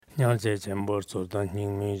냥제 젠보 소다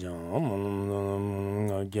닝미장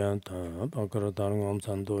아겐타 바크라다는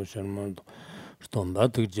엄산도 셔먼도 스톰바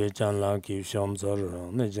특제 잔라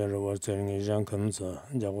기숑저르 내저르 워저링이 장컴서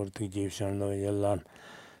자고 특제 셔너 열란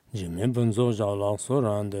지면 분조 자라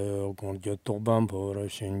소란데 공제 도반포로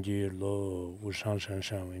신지로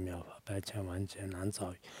우상선선微妙法百千万劫难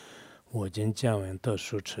遭遇我今见闻得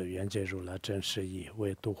书持愿解如来真实义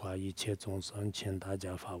为度化一切众生请大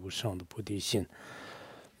家发无上的菩提心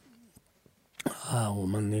我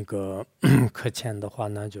们那个课前的话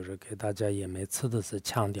呢就是给大家也每次都是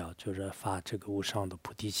强调就是发这个无上的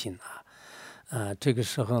菩提心这个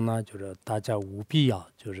时候呢就是大家务必要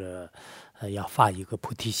就是要发一个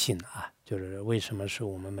菩提心就是为什么是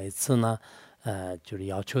我们每次呢就是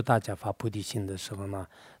要求大家发菩提心的时候呢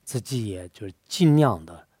自己也就是尽量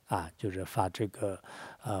的就是发这个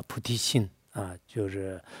菩提心就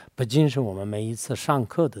是不仅是我们每一次上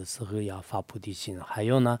课的时候要发菩提心，还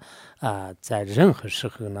有呢在任何时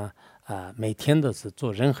候呢每天都是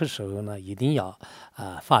做任何时候呢一定要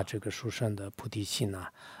发这个殊胜的菩提心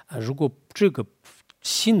如果这个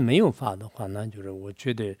心没有发的话呢就是我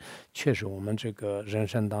觉得确实我们这个人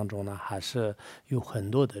生当中呢还是有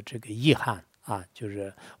很多的这个遗憾就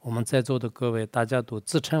是我们在座的各位大家都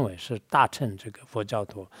自称为是大乘这个佛教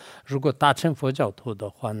徒如果大乘佛教徒的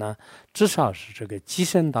话呢至少是这个机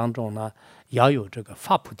身当中呢要有这个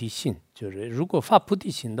发菩提心就是如果发菩提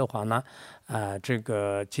心的话呢这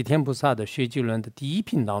个吉天菩萨的学记论的第一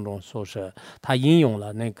品当中说是他引用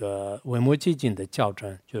了那个维摩诘经的教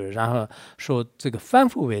证就是然后说这个凡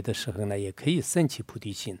夫位的时候呢也可以升起菩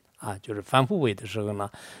提心就是凡夫位的时候呢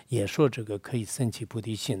也说这个可以升起菩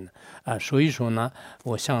提心所以说呢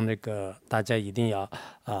我想这个大家一定要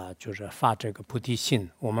就是发这个菩提心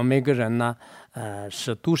我们每个人呢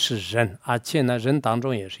都是人而且呢人当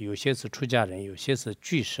中也是有些是出家人有些是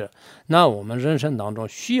居士那我们人生当中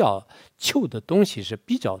需要求的东西是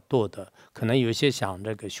比较多的可能有些想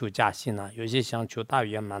这个修加行有些想求大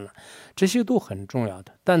圆满这些都很重要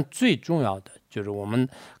的但最重要的就是我们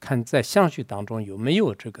看在相续当中有没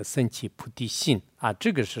有这个升起菩提心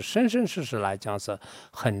这个是生生世世来讲是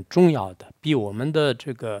很重要的比我们的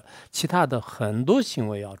这个其他的很多行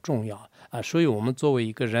为要重要所以我们作为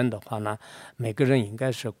一个人的话呢每个人应该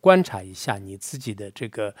是观察一下你自己的这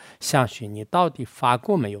个相续你到底发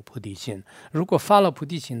过没有菩提心如果发了菩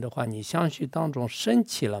提心的话你相续当中升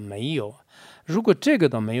起了没有如果这个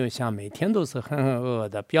都没有像每天都是浑浑噩噩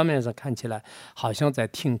的表面上看起来好像在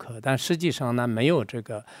听课但实际上呢没有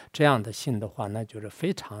这样的心的话那就是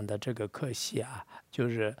非常的这个可惜就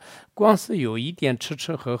是光是有一点吃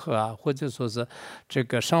吃喝喝或者说是这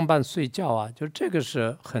个上班睡觉就这个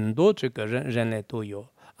是很多这个人类都有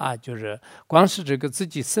就是光是这个自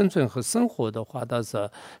己生存和生活的话倒是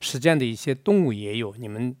实践的一些动物也有你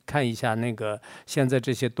们看一下那个现在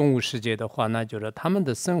这些动物世界的话那就是他们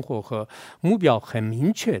的生活和目标很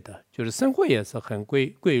明确的就是生活也是很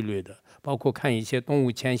规律的包括看一些动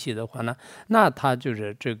物迁徙的话呢那它就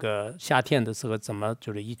是这个夏天的时候怎么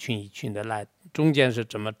就是一群一群的来中间是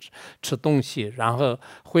怎么吃东西然后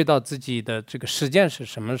回到自己的这个时间是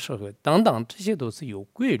什么时候等等这些都是有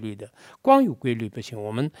规律的光有规律不行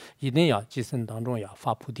我们一定要今生当中要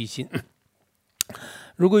发菩提心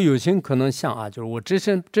如果有些可能想就是我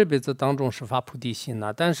这辈子当中是发菩提心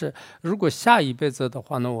但是如果下一辈子的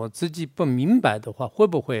话呢我自己不明白的话会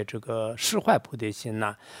不会这个释怀菩提心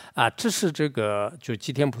呢这是这个就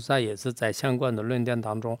吉天菩萨也是在相关的论点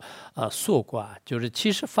当中说过就是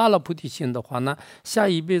其实发了菩提心的话呢下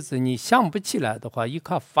一辈子你想不起来的话依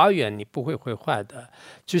靠发愿你不会坏的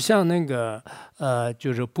就像那个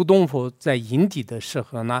就是不动佛在因地的时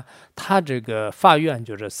候呢他这个发愿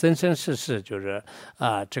就是生生世世就是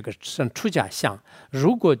这个生出家相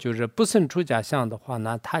如果就是不生出家相的话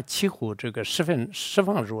呢他几乎这个释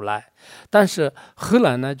放如来但是后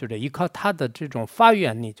来呢就是依靠他的这种发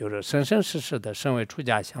愿力就是生生世世的身为出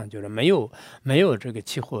家相就是没有这个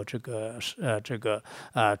几乎这个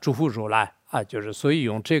诸佛如来就是所以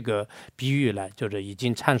用这个比喻来就是已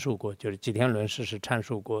经阐述过就是吉天论师是阐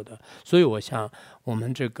述过的所以我想我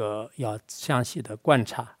们这个要详细的观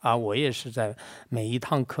察我也是在每一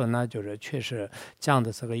堂课呢就是确实讲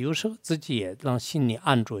的时候有时候自己也让心里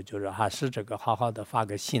安住就是还是这个好好的发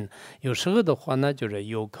个心有时候的话呢就是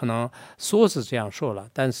有可能说是这样说了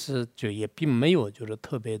但是就也并没有就是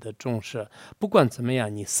特别的重视不管怎么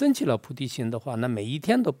样你升起了菩提心的话那每一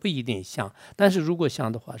天都不一定想但是如果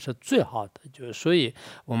想的话是最好的的。就是所以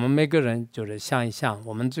我们每个人就是想一想，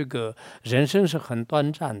我们这个人生是很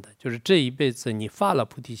短暂的，就是这一辈子你发了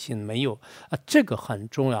菩提心没有啊？这个很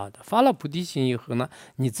重要的。发了菩提心以后呢，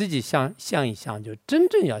你自己想一想，就真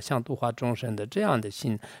正要想度化众生的这样的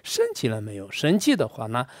心升起了没有？升起的话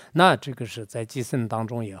呢，那这个是在寄生当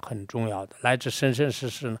中也很重要的，乃至生生世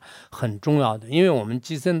世呢很重要的。因为我们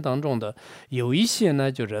寄生当中的有一些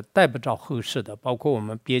呢，就是带不着后世的，包括我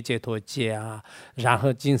们别解脱戒啊，然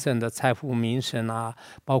后今生的财富名声啊，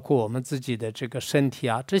包括我们自己的这个身体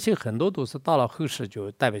啊，这些很多都是到了后世就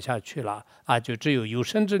带不下去了啊，就只有有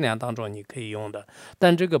生之年当中你可以用的。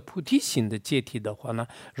但这个菩提心的戒体的话呢，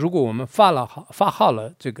如果我们发好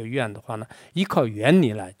了这个愿的话呢，依靠原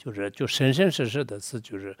理来，就生生世世的是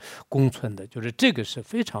就是共存的，就是这个是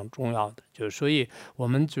非常重要的。就是所以我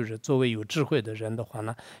们就是作为有智慧的人的话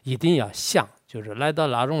呢，一定要想。就是来到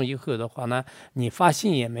拉荣以后的话呢，你发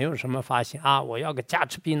心也没有什么发心啊，我要个加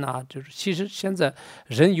持病啊。就是其实现在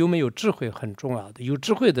人有没有智慧很重要的，有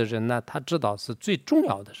智慧的人呢，他知道是最重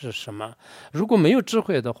要的是什么。如果没有智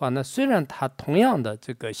慧的话呢，虽然他同样的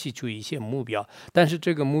这个祈求一些目标，但是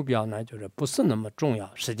这个目标呢，就是不是那么重要。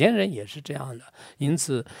世间人也是这样的，因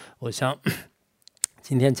此我想。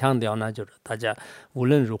今天强调呢，就是大家无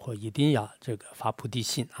论如何一定要这个发菩提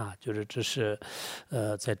心啊，就是这是，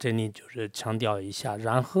在这里就是强调一下。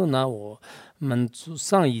然后呢，我们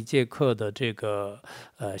上一节课的这个，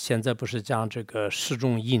现在不是讲这个示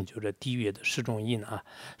众印，就是地狱的示众印啊。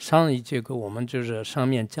上一节课我们就是上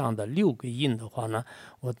面讲的6个印的话呢，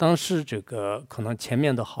我当时这个可能前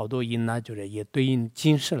面的好多印呢，就是也对应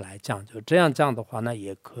今世来讲，就这样讲的话呢，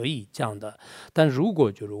也可以讲的。但如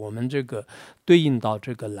果就是我们这个对应到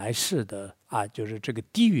这个来世的啊，就是这个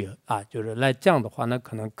地狱啊，就是来讲的话呢，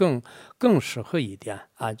可能更适合一点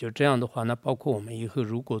啊。就这样的话呢，包括我们以后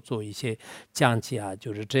如果做一些讲解啊，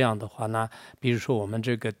就是这样的话呢，比如说我们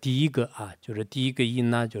这个第一个啊，就是第一个印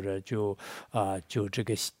呢，就这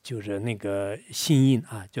个就是那个心印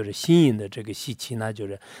啊，就是心印的这个习气呢，就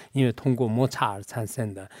是因为通过摩擦而产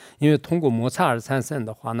生的。因为通过摩擦而产生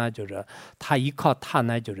的话呢，就是它依靠它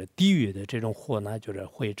呢，就是地狱的这种火呢，就是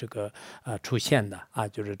会这个出现的啊，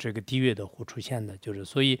就是这个地狱的火出现的，就是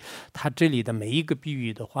所以它这里的每一个比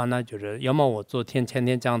喻的话呢，就是要么我昨天前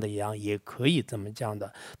天讲的一样，也可以这么讲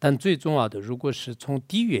的。但最重要的，如果是从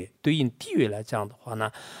地狱对应地狱来讲的话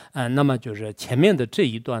呢，那么就是前面的这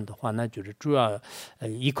一段的话呢，就是主要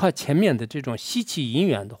依靠前面的这种习气因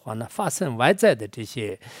缘的话呢，发生外在的这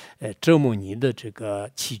些折磨你的这个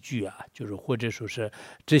器具啊，就是或者说是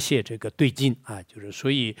这些这个对境啊，就是所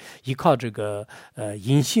以依靠这个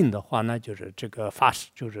因性的话呢，就是这个发誓，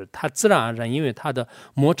就是它自然而然，因为它的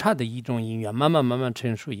摩擦的一种因缘，慢慢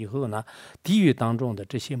成熟以后呢，地狱当中的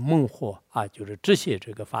这些猛火啊，就是这些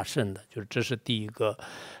这个发生的，就是这是第一个。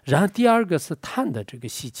然后第二个是贪的这个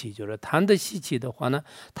习气，就是贪的习气的话呢，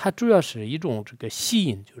它主要是一种这个吸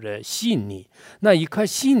引，就是吸引你。那一块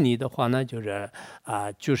吸引你的话呢，就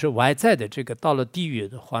是外在的这个到了地狱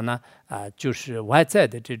的话呢，就是外在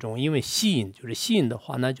的这种，因为吸引，就是吸引的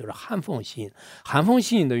话呢，就是寒风吸引，寒风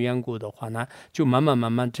吸引的缘故的话呢，就慢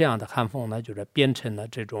慢这样的寒风呢，就是变成了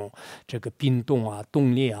这个冰冻啊、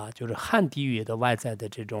冻裂啊，就是寒地狱的外在的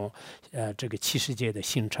这种这个七世界的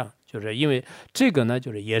形成。就是因为这个呢，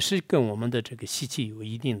就是也是跟我们的这个习气有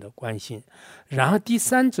一定的关系。然后第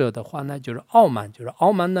三者的话呢，就是傲慢，就是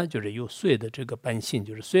傲慢呢，就是有水的这个本性，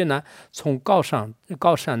就是水呢从高山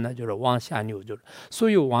呢就是往下流，就是所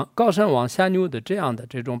以高山往下流的这样的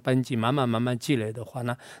这种本性慢慢积累的话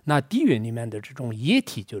呢，那地狱里面的这种液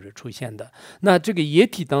体就是出现的。那这个液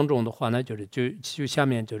体当中的话呢，就下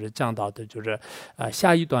面就是讲到的，就是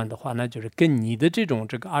下一段的话呢，就是跟你的这种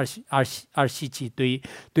这个二习气对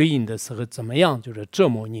应的时候怎么样，就是折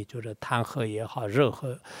磨你，就是痰核也好，热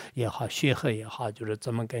核也好，血核也好，就是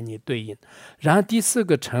怎么跟你对应。然后第四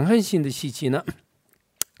个嗔恨心的习气呢，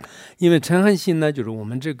因为嗔恨心呢，就是我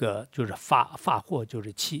们这个就是发火，就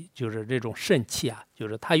是气，就是这种肾气啊，就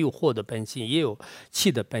是它有火的本性，也有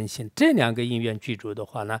气的本性。这两个因缘具足的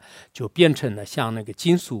话呢，就变成了像那个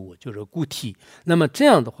金属物，就是固体。那么这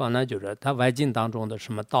样的话呢，就是它外境当中的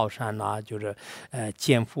什么道山啊，就是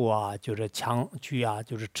肩负啊，就是强具啊，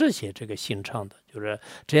就是这些这个形成的。就是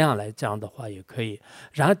这样来讲的话也可以。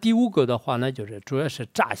然后第五个的话呢，就是主要是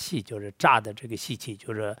诈戏，就是诈的这个戏气，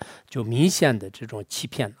就明显的这种欺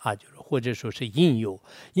骗啊，就是或者说是应有。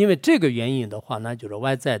因为这个原因的话呢，就是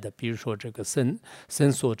外在的，比如说这个绳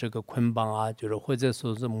索这个捆绑啊，就是或者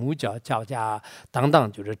说是母脚架啊等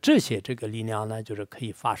等，就是这些这个力量呢，就是可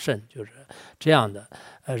以发生，就是这样的。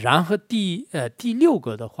然后第六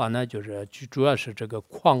个的话呢，就是主要是这个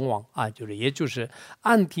狂妄啊，也就是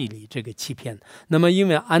暗地里这个欺骗。那么因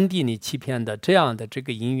为暗地里欺骗的这样的这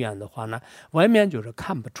个因缘的话呢，外面就是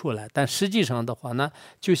看不出来，但实际上的话呢，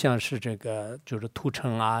就像是这个就是土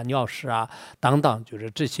尘啊、尿石啊等等，就是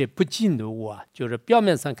这些不净的物啊，就是表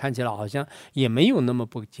面上看起来好像也没有那么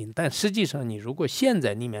不净，但实际上你如果陷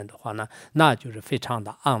在里面的话呢，那就是非常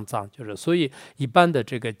的肮脏。就是所以一般的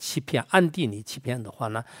这个欺骗，暗地里欺骗的话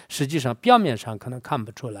呢，实际上表面上可能看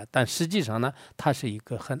不出来，但实际上呢，它是一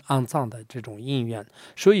个很肮脏的这种因缘。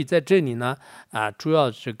所以在这里呢，主要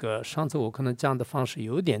这个上次我可能讲的方式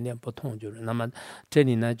有一点点不同，就是那么这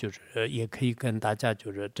里呢，就是也可以跟大家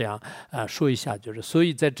就是这样说一下，就是所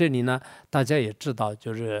以在这里呢，大家也知道，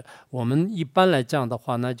就是我们一般来讲的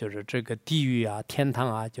话呢，就是这个地狱啊、天堂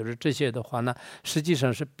啊，就是这些的话呢，实际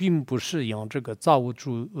上是并不是用这个造物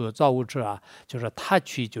者啊，就是他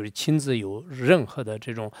去就是亲自有任何的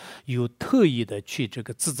这种有特意的去这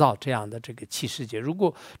个制造这样的这个器世界。如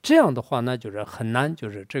果这样的话呢，就是很难，就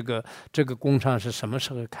是这个工厂是什么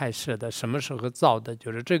时候开设的，什么时候造的，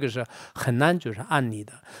就是这个是很难就是按理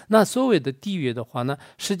的。那所谓的地狱的话呢，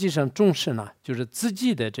实际上重视呢，就是自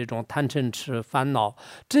己的这种贪嗔痴烦恼，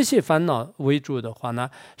这些烦恼为主的话呢，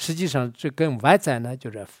实际上这跟外在呢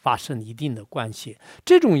就是发生一定的关系。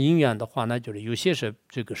这种因缘的话呢，就是有些是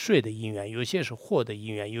这个水的因缘，有些是火的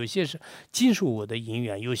因缘，有些是金属物的因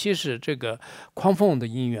缘，有些是这个狂风的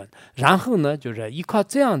因缘。然后呢，就是依靠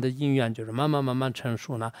这样的因缘，就是慢慢成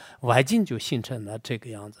熟呢，外境就形成了这个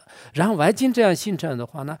样子。然后外境这样形成的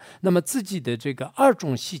话呢，那么自己的这个二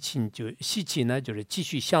种习气呢，就是继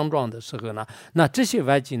续相撞的时候呢，那这些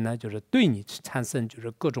外境呢，就是对你产生就是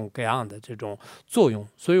各种各样的这种作用。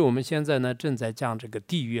所以我们现在呢正在讲这个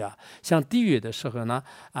地狱啊，像地狱的时候呢，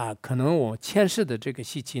可能我前世的这个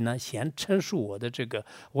习气呢，先陈述我的这个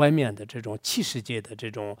外面的这种气世界的这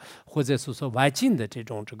种，或者是说外境的这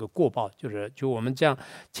种这个果报，就我们讲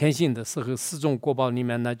前行的时候，四种果报里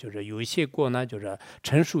面呢，就是有一些果呢，就是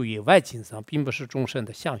陈述于外境上，并不是众生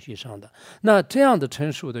的相续上的。那这样的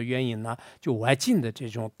陈述的原因呢，就外境的这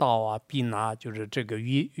种道啊、病啊，就是这个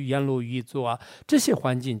阎罗狱座啊，这些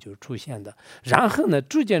环境就出现的。然后呢，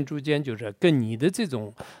逐渐就是跟你的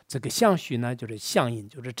这个相续呢，就是相应，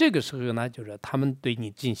就是这个时候呢，就是他们对你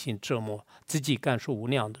进行折磨，自己感受无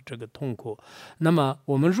量的这个痛苦。那么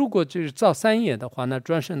我们如果就是造三业的话呢，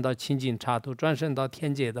转生到清净刹土，转生到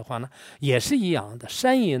天界的话呢，也是一样的。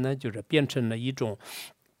善业呢，就是变成了一种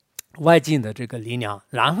外境的这个力量，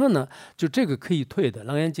然后呢，就这个可以退的，《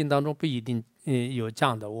楞严经》当中不一定有这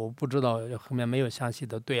样的，我不知道后面没有详细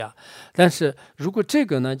的对啊。但是如果这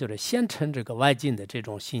个呢，就是先成这个外境的这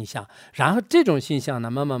种形象，然后这种形象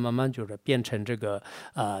呢，慢慢就是变成这个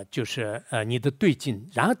就是你的对境，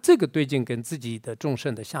然后这个对境跟自己的众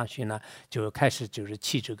生的相续呢，就开始就是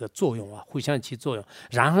起这个作用啊，互相起作用，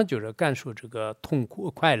然后就是感受这个痛苦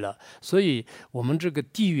快乐。所以我们这个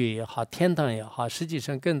地狱也好，天堂也好，实际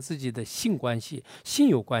上跟自己的性关系、性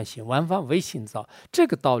有关系，万法唯心造，这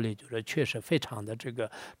个道理就是确实非常的这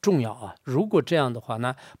个重要啊。如果这样的话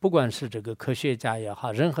呢，不管是这个科学家也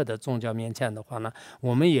好，任何的宗教面前的话呢，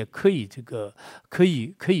我们也可以可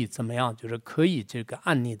以怎么样，就是可以这个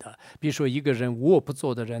案例的。比如说一个人无恶不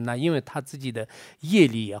作的人呢，因为他自己的业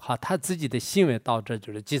力也好，他自己的行为导致，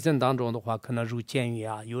就是今生当中的话，可能入监狱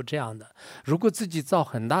啊，有这样的。如果自己造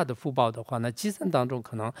很大的福报的话呢，今生当中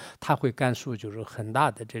可能他会感受就是很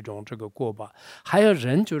大的这个过报。还有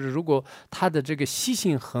人就是如果他的这个习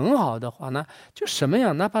性很好的话呢，就什么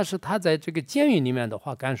样，哪怕是他在这个监狱里面的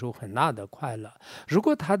话，感受很大的快乐。如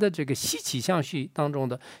果他的这个习气相续当中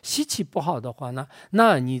的习气不好的话呢，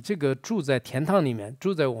那你这个住在天堂里面，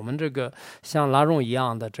住在我们这个像拉荣一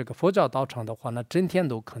样的这个佛教道场的话呢，整天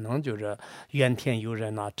都可能就是怨天尤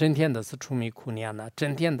人啊，整天的是出迷苦念啊，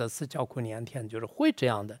整天的是叫苦连天，就是会这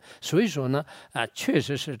样的。所以说呢，确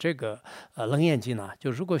实是这个楞严经呢，就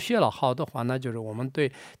如果学了好的话呢，就是我们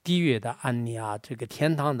对地狱的案例啊，这个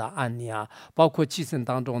天堂的案例啊，包括寄生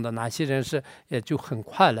当中的哪些人是就很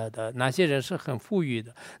快乐的，哪些人是很富裕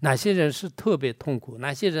的，哪些人是特别痛苦，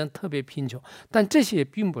哪些人特别贫穷，但这些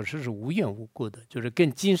并不是无缘无故的，就是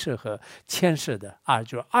跟今世和前世的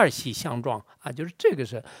就是二系相撞啊，就是这个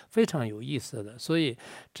是非常有意思的。所以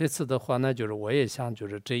这次的话呢，就是我也想就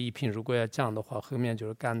是这一篇如果要讲的话，后面就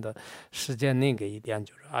是干的时间那个一点，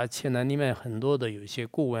就是而且呢里面很多的有些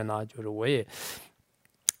顾问呢，就是我也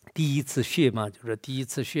第一次学嘛，就是第一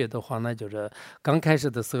次学的话呢，就是刚开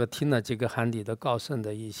始的时候听了这个汉地的高僧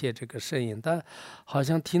的一些这个声音，但好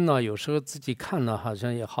像听了有时候自己看了好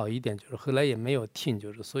像也好一点，就是后来也没有听，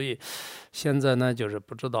就是所以现在呢就是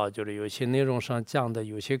不知道，就是有些内容上讲的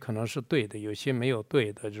有些可能是对的，有些没有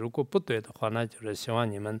对的，如果不对的话呢，就是希望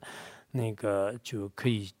你们那个就可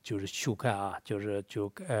以就是修改啊，就是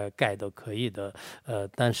改的可以的，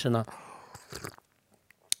但是呢。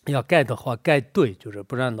要改的话，改对，就是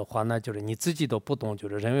不然的话，那就是你自己都不懂，就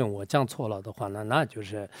是认为我讲错了的话，那就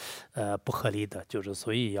是不合理的，就是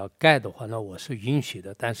所以要改的话，那我是允许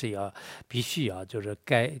的，但是必须要就是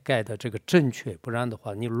改的这个正确，不然的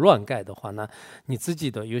话你乱改的话，那你自己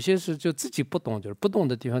的有些事就自己不懂，就是不懂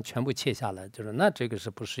的地方全部切下来，就是那这个是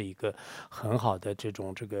不是一个很好的这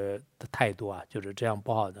个的态度啊？就是这样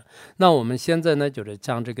不好的。那我们现在呢，就是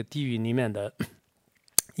讲这个地狱里面的。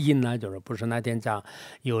音呢，就是不是那天讲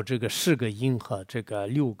有这个10个音和这个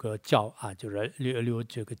6个教啊，就是六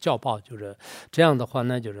这个教报，就是这样的话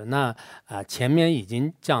呢，就是那前面已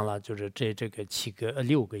经讲了，就是这个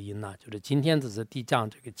6个音呢，就是今天只是第讲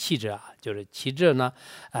这个气质啊，就是气质呢，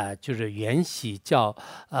就是原喜教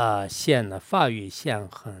现呢法语现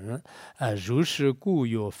恒如是故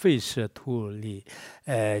有费氏土里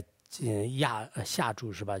下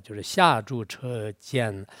注是吧？就是下注车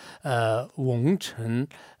见翁臣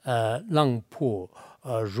浪破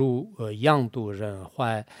如样度人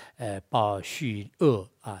怀报续恶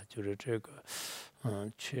啊，就是这个。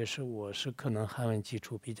确实我是可能韩文基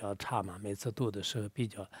础比较差嘛，每次读的时候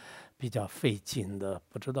比较费劲的。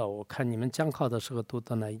不知道我看你们讲考的时候读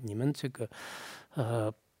的呢，你们这个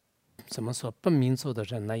怎么说本民族的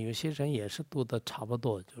人呢？有些人也是读的差不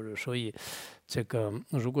多，就是所以这个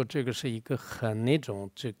如果这个是一个很那种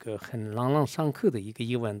这个很朗朗上口的一个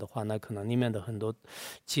译文的话，那可能里面的很多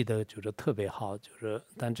记得就是特别好，就是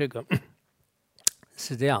但这个。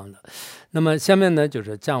是这样的，那么下面呢，就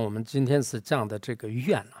是讲我们今天是讲的这个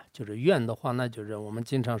怨啊，就是怨的话呢，就是我们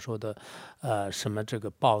经常说的，什么这个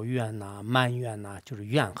抱怨呐、埋怨呐，就是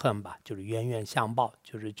怨恨吧，就是冤冤相报，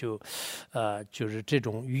就是这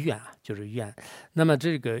种怨啊，就是怨。那么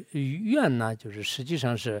这个怨呢，就是实际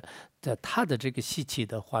上是在它的这个习气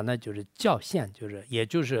的话，那就是较现，也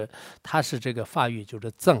就是它是这个法语就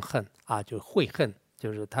是憎恨啊，就悔恨。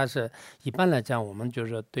就是它是一般来讲，我们就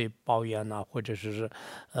是对抱怨呐、或者是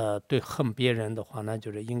对恨别人的话呢，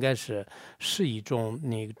就是应该是一种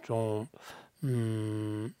那种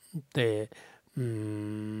对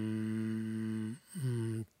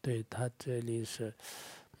对，它这里是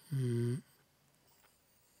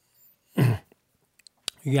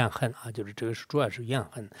怨恨啊，就是这个是主要是怨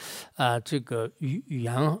恨，这个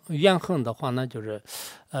怨恨的话呢，就是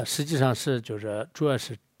实际上是就是主要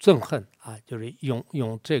是憎恨啊，就是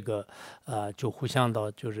用这个就互相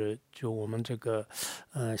的，就我们这个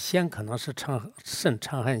先可能是生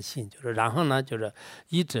嗔恨心，就是然后呢就是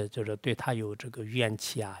一直就是对他有这个怨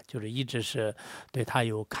气啊，就是一直是对他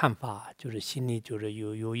有看法，就是心里就是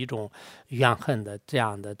有一种怨恨的这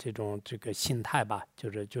样的这个心态吧，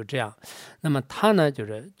就这样。那么他呢就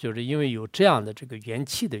是因为有这样的这个元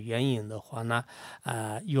气的原因的话呢，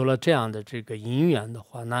有了这样的这个因缘的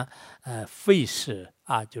话呢，费事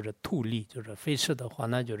啊，就是吐力，就是费事的话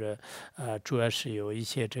呢，就是主要是有一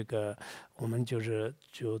些这个我们就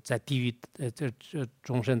在地狱这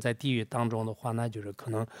众生在地狱当中的话呢，就是可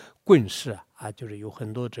能棍式啊，就是有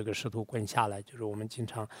很多这个石头棍下来，就是我们经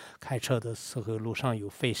常开车的时候路上有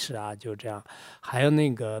费事啊，就这样。还有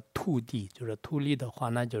那个吐地，就是吐力的话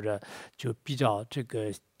呢，就比较这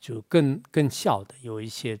个。就更小的有一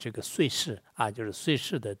些这个碎石啊，就是碎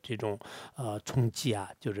石的这种冲击啊，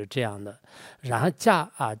就是这样的。然后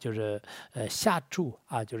架啊，就是下注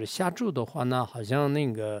啊，就是下注的话呢，好像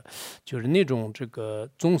那个就是那种这个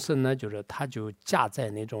众生呢，就是它就架在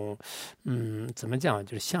那种怎么讲，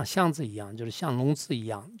就是像箱子一样，就是像笼子一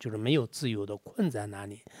样，就是没有自由的困在那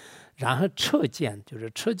里。然后车剑，就是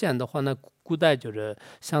车剑的话呢，古代就是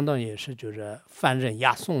相当于是就是犯人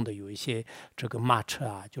押送的有一些这个马车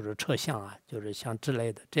啊，就是车厢啊，就是像之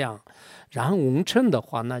类的这样。然后翁称的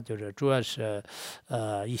话呢，就是主要是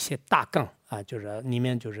一些大杠啊，就是里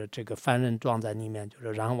面就是这个犯人装在里面，就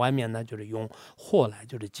是然后外面呢就是用火来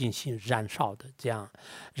就是进行燃烧的这样。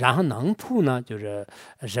然后囊铺呢就是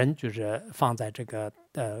人就是放在这个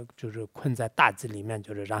就是困在大子里面，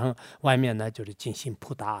就是然后外面呢就是进行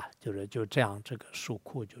扑打，就这样这个受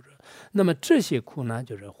苦，那么这些苦呢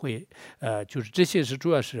就是会就是这些是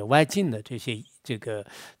主要是外境的这些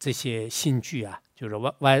这些新剧啊，就是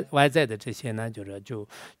外在的这些呢，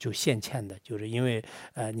就现欠的，就是因为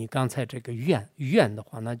你刚才这个怨的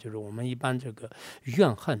话呢，就是我们一般这个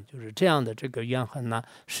怨恨，就是这样的这个怨恨呢，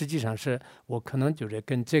实际上是我可能就是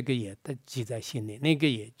跟这个也记在心里，那个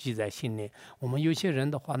也记在心里。我们有些人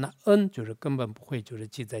的话呢，就是根本不会就是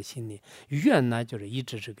记在心里，怨呢就是一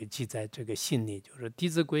直这个记在这个心里，就是《弟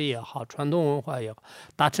子规》也好，传统文化也好，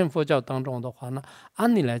大乘佛教当中的话呢，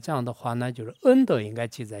按理来讲的话呢，就是都应该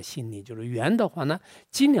记在心里，就是怨的话呢，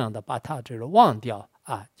尽量的把它就是忘掉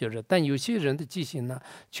啊，就是但有些人的记性呢，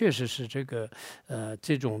确实是这个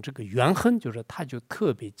这种这个怨恨，就是他就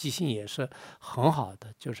特别记性也是很好的。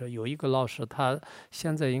就是有一个老师，他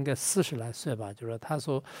现在应该40来岁吧，就是他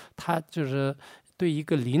说他就是对一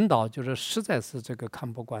个领导，就是实在是这个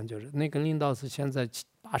看不惯，就是那个领导是现在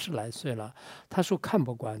80来岁了，他说看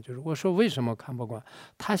不惯，就是我说为什么看不惯？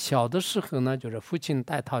他小的时候呢，就是父亲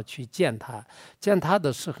带他去见他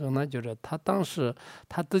的时候呢，就是他当时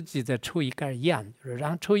他自己在抽一根烟，就是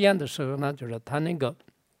然后抽烟的时候呢，就是他那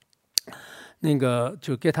个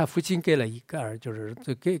就给他父亲给了一根，就是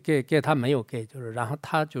就给他没有给，就是然后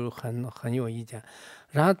他就很有意见。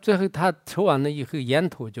然后最后他抽完了以后，烟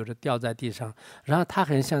头就是掉在地上，然后他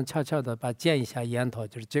很想悄悄的溅一下烟头，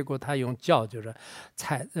就是结果他用脚就是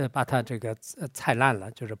把他这个踩烂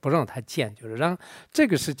了，就是不让他溅，就是让这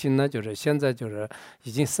个事情呢，就是现在就是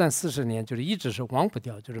已经30-40年，就是一直是忘不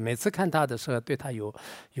掉，就是每次看他的时候对他有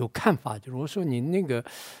看法，就是我说你那个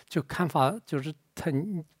就看法就是他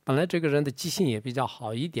本来这个人的记性也比较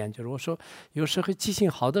好一点，就是我说有时候记性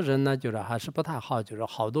好的人呢，就是还是不太好，就是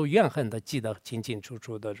好多怨恨的记得清清楚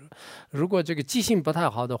楚的。如果这个记性不太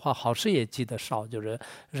好的话，好事也记得少，就是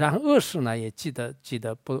然后恶事呢也记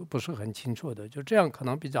得不是很清楚的，就这样可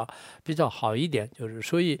能比较好一点。就是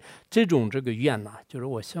所以这个怨呢，就是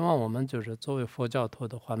我希望我们就是作为佛教徒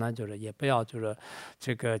的话呢，就是也不要就是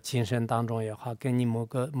这个精神当中也好，跟你某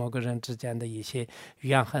个人之间的一些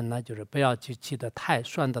怨恨呢，就是不要去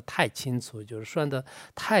算得太清楚，就是算得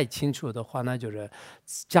太清楚的话呢，就是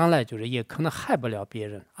将来就是也可能害不了别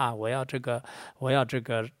人啊。我要这个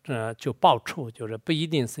就报仇，就是不一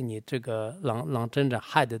定是你这个能真正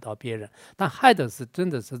害得到别人，但害的是真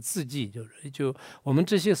的是自己，就我们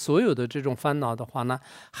这些所有的这种烦恼的话呢，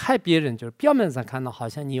害别人就是表面上看到好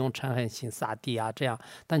像你用嗔恨心撒地啊这样，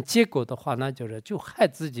但结果的话呢，就害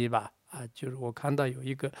自己吧。就是我看到有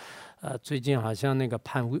一个，最近好像那个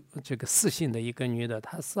判这个4姓的一个女的，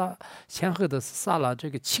她先后的杀了这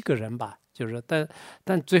个7个人吧，就是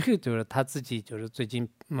但最后就是她自己就是最近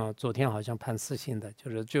昨天好像判4姓的，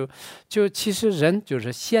就其实人就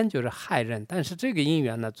是先就是害人，但是这个因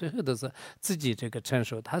缘呢，最后都是自己这个承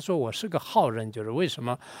受。他说我是个好人，就是为什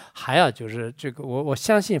么还要就是这个我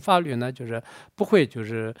相信法律呢，就是不会就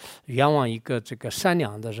是冤枉一个这个善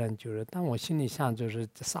良的人，就是但我心里想就是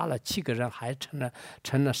杀了7个人还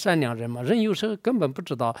成了善良人吗？人有时候根本不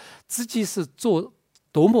知道自己是做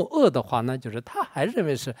多么恶的话呢，就是他还认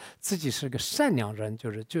为是自己是个善良人，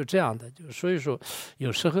就这样的，就是所以说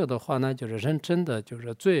有时候的话呢，就是人真的就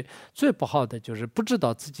是最不好的就是不知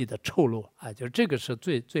道自己的丑陋啊，就是这个是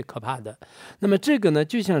最可怕的。那么这个呢，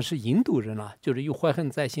就像是印度人啊，就是有怀恨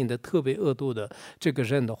在心的特别恶毒的这个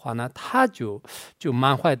人的话呢，他就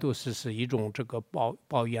满怀都是一种这个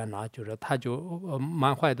抱怨啊，就是他就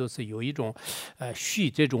满怀都是有一种蓄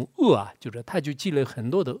这种恶啊，就是他就积累很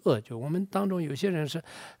多的恶。就我们当中有些人是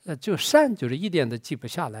就善就是一点都记不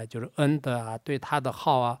下来，就是恩的啊，对他的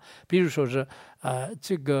好啊，比如说是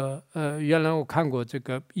这个原来我看过这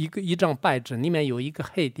个一张白纸，里面有一个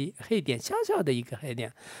黑点，小小的一个黑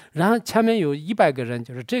点，然后前面有100个人，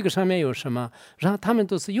就是这个上面有什么，然后他们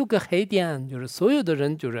都是有个黑点，就是所有的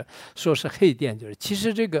人就是说是黑点，就是其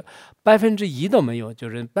实这个1%都没有，就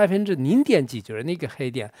是0.点几就是那个黑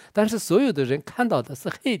点，但是所有的人看到的是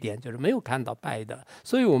黑点，就是没有看到白的。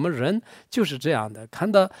所以我们人就是这样的，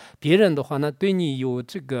看到别人的话呢，对你有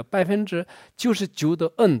这个99%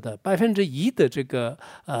的恩的1%的这个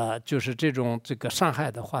就是这种这个伤害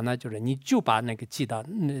的话呢，就是你就把那个记到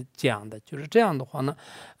这样的，就是这样的话呢，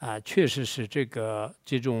确实是这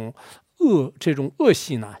种恶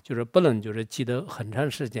习呢，就是不能就是记得很长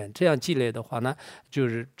时间，这样积累的话呢，就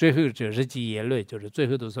是最后这日积月累，就是最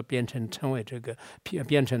后都是成为这个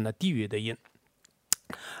变成了地狱的因。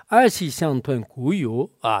二气相吞故有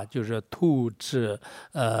啊，就是土质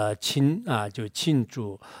侵啊，就侵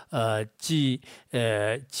主忌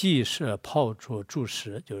舍泡出注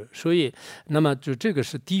食，就是所以那么就这个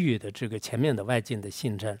是地狱的这个前面的外境的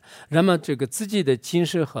形成，那么这个自己的今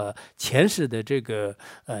世和前世的这个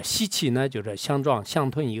习气呢，就是相撞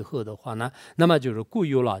相吞以后的话呢，那么就是故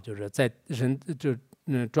有了，就是在人就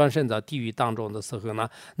转生到地狱当中的时候呢，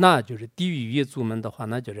那就是地狱狱卒们的话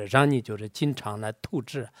呢，就是让你就是经常来吐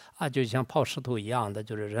制啊，就像泡石头一样的，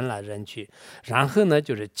就是扔来扔去。然后呢，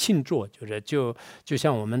就是庆祝，就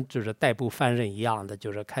像我们就是逮捕犯人一样的，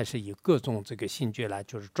就是开始以各种这个刑具来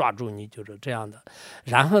就是抓住你，就是这样的。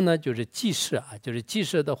然后呢，就是祭祀啊，就是祭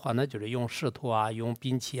祀的话呢，就是用石头啊，用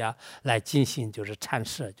兵器啊来进行就是阐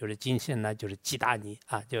释，就是进行呢就是击打你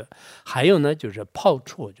啊，就还有呢就是炮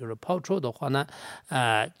戳，就是炮戳的话呢，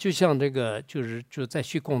就像这个就在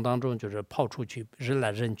虚空当中就是炮出去扔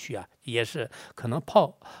来扔去啊，也是可能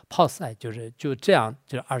炮赛就这样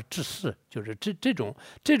就而致死，就是这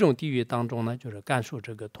种地狱当中呢，就是感受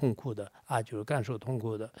这个痛苦的啊，就是感受痛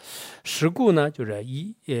苦的。事故呢，就是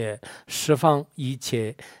释放一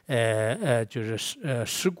切就是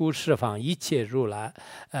事故释放一切如来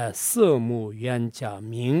色目冤家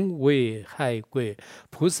名为海贵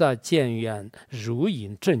菩萨见愿如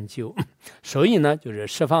引拯救。所以呢，就是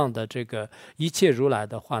释放的这个一切如来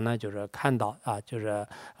的话呢，就是看到啊，就是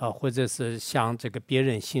或者是向这个别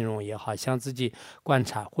人形容也好，向自己观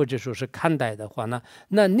察或者说是看待的话呢，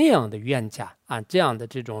那样的冤家啊，这样的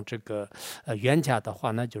这种冤家的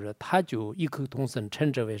话呢，就是他就异口同声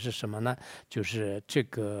称之为是什么呢？就是这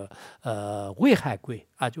个危害贵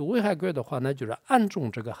啊，就危害贵的话呢，就是暗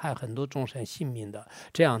中这个害很多众生性命的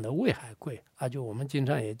这样的危害贵啊，就我们经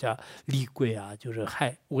常也叫厉贵啊，就是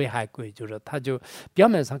危害贵，就是他就表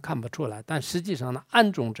面上看不出来，但实际上呢，暗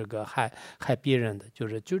中这个害别人的，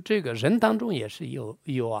就这个人当中也是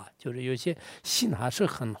有啊，就是有些心还是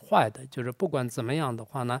很坏的，就是不管怎么样的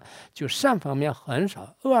话呢，就善方面很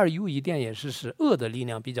少，恶而有一点也是恶的力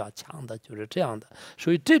量比较强的，就是这样的。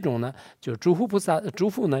所以这种呢，就诸佛菩萨诸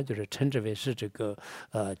佛呢，就是称之为是这个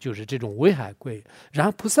就是这种危害贵。然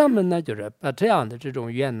后菩萨们呢，就是把这样的这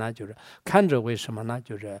种愿呢，就是看着为什么呢？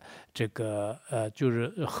就是这个就是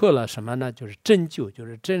贺了什么呢？就是拯救，就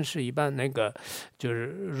是真是一般那个，就是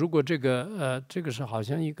如果这个是好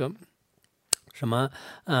像一个什么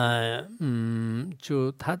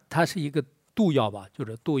就它是一个毒药吧，就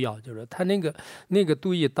是毒药，就是它那个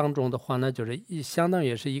毒液当中的话呢，就是相当于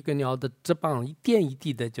也是一个鸟的翅膀一点一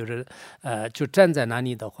滴的，就是就站在那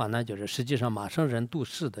里的话呢，就是实际上马上人度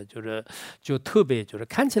逝的，就特别就是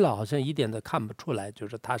看起来好像一点都看不出来，就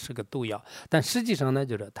是它是个毒药，但实际上呢，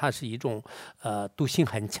就是它是一种毒性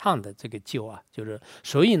很强的这个灸啊，就是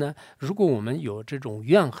所以呢，如果我们有这种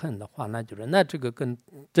怨恨的话，那就是那这个跟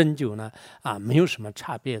针灸呢没有什么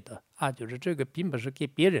差别的。啊，就是这个并不是给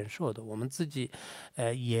别人说的，我们自己，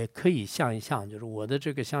也可以想一想，就是我的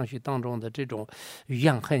这个相续当中的这种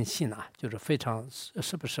怨恨心啊，就是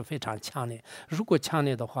是不是非常强烈？如果强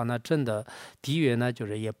烈的话，那真的地狱呢，就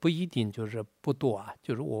是也不一定就是不多啊，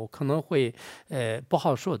就是我可能会不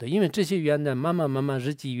好说的，因为这些冤呢，慢慢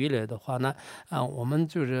日积月累的话呢，我们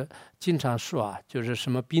就是经常说啊，就是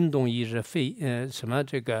什么冰冻一日什么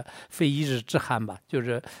这个非一日之寒吧，就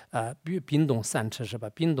是冰冻三尺是吧？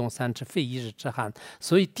冰冻三尺非一日之寒，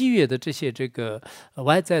所以地狱的这些这个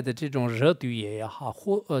外在的这种热地狱也好，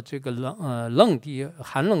或这个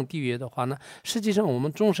寒冷地狱的话呢，实际上我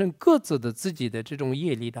们众生各自的自己的这种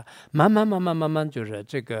业力的，慢慢就是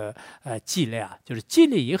这个积累啊，就是积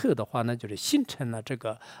累以后的话呢，就是形成了这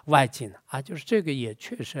个外境啊，就是这个也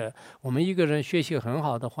确实，我们一个人学习很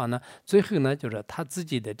好的话呢，最后呢，就是他自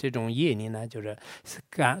己的这种业力呢，就是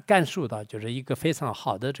感受到就是一个非常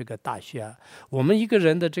好的这个大学啊。我们一个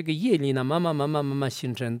人的这个业力呢，慢慢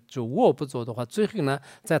形成，就我不做的话，最后呢，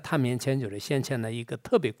在他面前就是显现了一个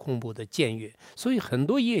特别恐怖的监狱。所以很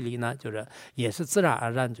多业力呢，就是也是自然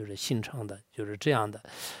而然就是形成的，就是这样的。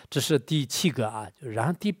这是第7个啊，然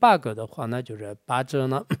后第8个的话呢，就是八者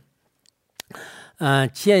呢。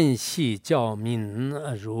见细教民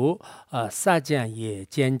如撒见也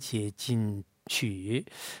见解进取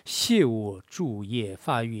谢物诸业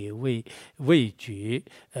法语为举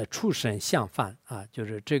畜生相犯啊，就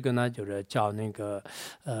是这个呢，就是叫那个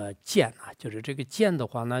见啊，就是这个见的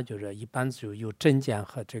话呢，就是一般就有真见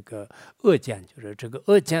和这个恶见，就是这个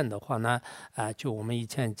恶见的话呢，就我们以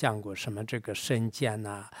前讲过什么这个身见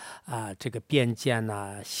呐这个边见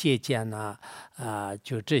呐、邪见呐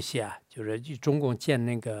就这些啊。就是中共建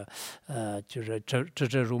那个就是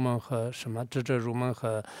智如门和什么智如门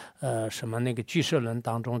和什么那个俱舍论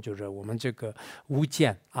当中，就是我们这个无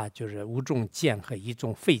见啊，就是五种见和一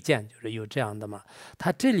种非见，就是有这样的嘛。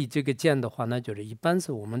它这里这个见的话呢，就是一般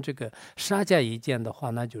是我们这个杀价一见的话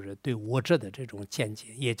呢，就是对我者的这种见解，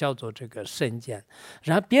也叫做这个身见。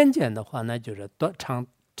然后边见的话呢，就是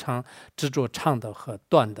执着唱的和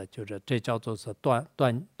断的，就是这叫做是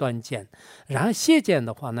断见。然后谢见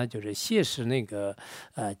的话呢，就是谢是那个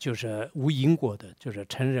就是无因果的，就是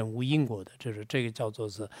承认无因果的，就是这个叫做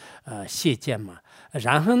是谢见嘛。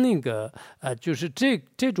然后那个就是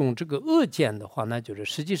这种这个恶见的话呢，就是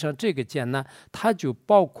实际上这个见呢，它就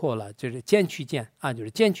包括了就是见取见啊，就是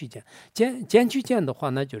见取见。见取见的话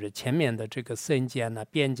呢，就是前面的这个身见呢、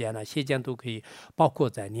边见呢、谢见都可以包括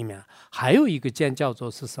在里面。还有一个见叫做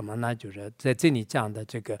是什么呢？就是在这里讲的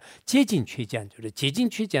这个接近缺见，就是接近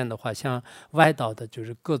缺见的话，像外道的，就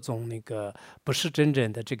是各种那个不是真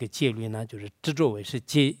正的这个戒律呢，就是执着为是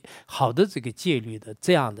好的这个戒律的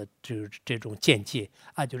这样的就是这种见解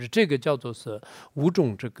啊，就是这个叫做是五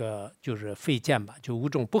种这个就是非见吧，就五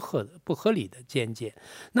种不合理的见解。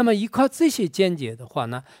那么依靠这些见解的话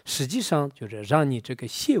呢，实际上就是让你这个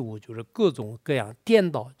谢物就是各种各样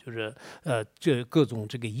颠倒，就是这各种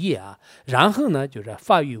这个业啊，然后呢就是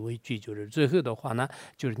法语为据，就是最后的话呢，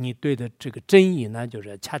就是你对的这个真义呢，就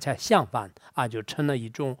是恰恰相反啊，就成了一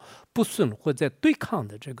种不顺或者对抗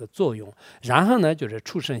的这个作用。然后呢，就是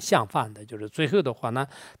出生相反的，就是最后的话呢，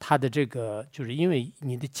它的这个就是因为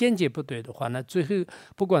你的见解不对的话呢，最后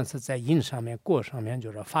不管是在因上面、果上面，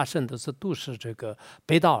就是发生的都是这个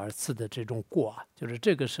背道而驰的这种果啊，就是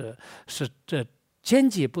这个是这。见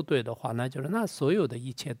解不对的话呢，就是那所有的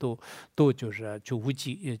一切都就是就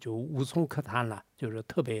无从可谈了，就是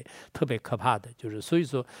特别可怕的，就是所以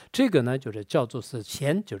说这个呢，就是叫做是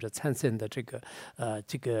先就是产生的这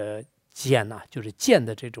个见呐，就是见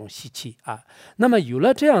的这种习气啊。那么有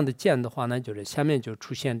了这样的见的话呢，就是下面就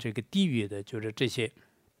出现这个地狱的，就是这些。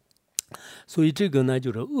所以这个呢，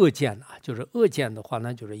就是恶见啊，就是恶见的话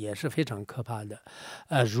呢，就是也是非常可怕的。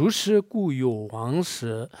如是故有王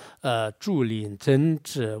师，助临真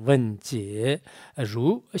知问解，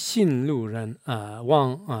如信路人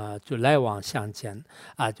就来往相见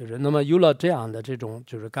啊，就是那么有了这样的这种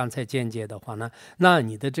就是刚才见解的话呢，那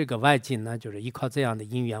你的这个外境呢，就是依靠这样的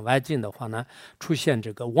因缘外境的话呢，出现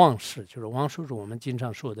这个妄事，就是妄事是我们经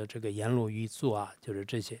常说的这个言论语作啊，就是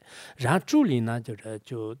这些。然后助临呢，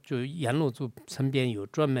就言论组身边有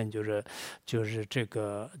专门就是这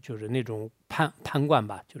个就是那种判官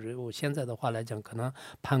吧，就是我现在的话来讲，可能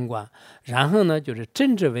判官。然后呢，就是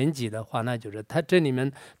政治文集的话呢，就是他这里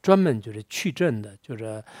面专门就是去证的，就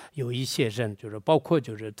是有一些人，就是包括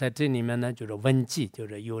就是在这里面呢，就是文集，就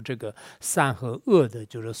是有这个善和恶的，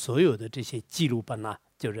就是所有的这些记录本啊。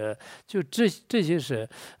就这些是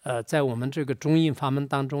在我们这个中印法门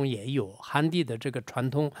当中也有汉地的这个传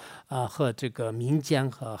统和这个民间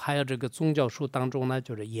和还有这个宗教书当中呢，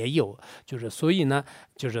就是也有，就是所以呢，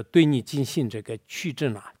就是对你进行这个去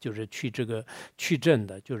证啊，就是去证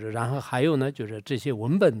的，就是然后还有呢，就是这些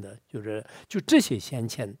文本的，就这些先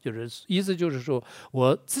前，就是意思就是说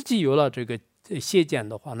我自己有了这个。谢见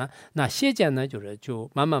的话呢，那谢见呢，就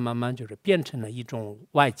慢慢就是变成了一种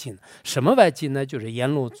外境。什么外境呢？就是言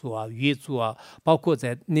论组啊、语组啊，包括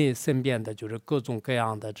在那身边的就是各种各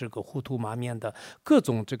样的这个糊涂马面的各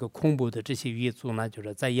种这个恐怖的这些语组呢，就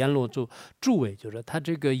是在言论组诸位，就是他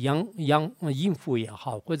这个应付也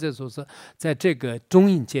好，或者说是在这个中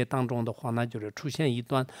印界当中的话呢，就是出现一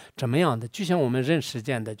段怎么样的？就像我们人世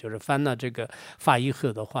间的，就是翻到这个法医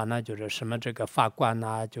后的话呢，就是什么这个法官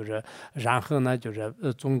啊，就是然后呢，就是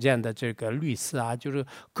中间的这个律师啊，就是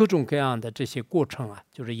各种各样的这些过程啊，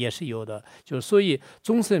就是也是有的。就是所以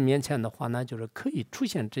众生面前的话呢，就是可以出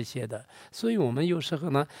现这些的。所以我们有时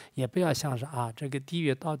候呢，也不要想着这个地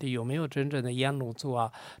狱到底有没有真正的烟炉座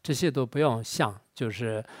啊，这些都不用想。就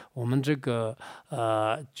是我们这个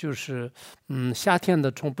就是夏天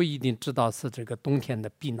的虫不一定知道是这个冬天的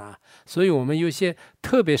避难，所以我们有些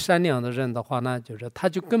特别善良的人的话呢，就是他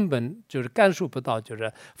就根本就是感受不到就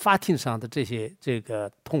是法庭上的这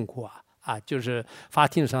个痛苦就是法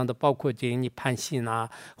庭上的，包括给你判刑啊，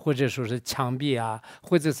或者说是枪毙啊，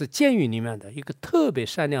或者是监狱里面的一个特别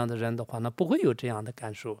善良的人的话呢，不会有这样的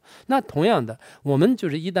感受。那同样的，我们就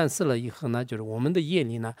是一旦死了以后呢，就是我们的业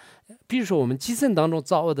力呢，比如说我们基层当中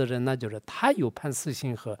造恶的人呢，就是他有判死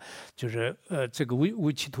刑和就是这个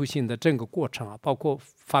无期徒刑的整个过程包括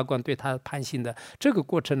法官对他判刑的这个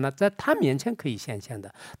过程呢，在他面前可以显现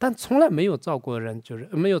的，但从来没有造过人，就是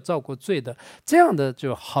没有造过罪的这样的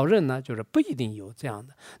就好人呢，就是不一定有这样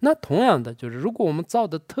的。那同样的，就是如果我们造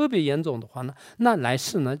的特别严重的话呢，那来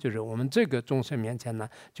世呢，就是我们这个众生面前呢，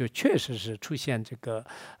就确实是出现这个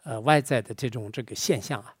外在的这个现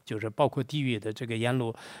象就是包括地狱的这个言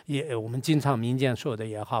论，也我们经常民间说的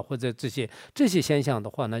也好，或者这些现象的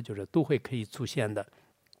话呢，就是都会可以出现的。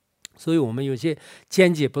所以我们有些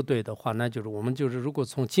见解不对的话，那就是我们就是如果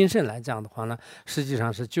从精神来讲的话呢，实际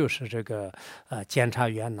上就是这个监察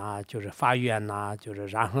院呐、就是法院呐、就是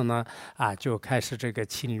然后呢就开始这个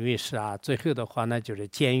请律师啊，最后的话呢就是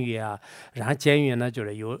监狱啊，然后监狱呢就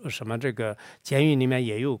是有什么这个监狱里面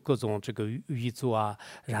也有各种这个狱卒啊，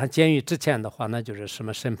然后监狱之前的话呢就是什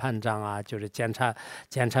么审判长啊，就是监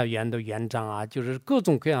察院的院长啊，就是各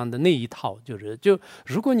种各样的那一套，就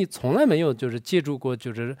如果你从来没有就是接触过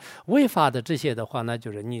就是违法的这些的话呢，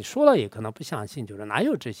就是你说了也可能不相信，就是哪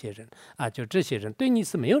有这些人啊？就这些人对你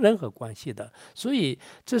是没有任何关系的。所以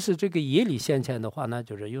这是这个耶里先前的话呢，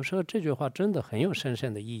就是有时候这句话真的很有深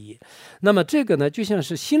深的意义。那么这个呢，就像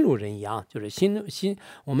是新路人一样，就是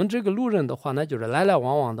我们这个路人的话呢，就是来来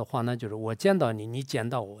往往的话呢，就是我见到你，你见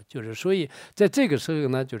到我，就是所以在这个时候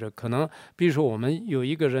呢，就是可能比如说我们有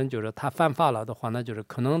一个人，就是他犯法了的话呢，就是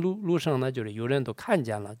可能路上呢，就是有人都看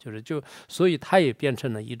见了，所以他也变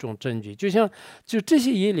成了一种证据。就这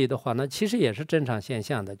些业力的话呢，其实也是正常现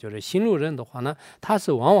象的。就是新路人的话呢，他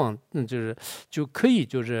是往往就可以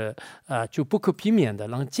就不可避免的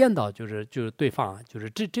能见到就是对方就是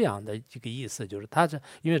这样的这个意思，就是他是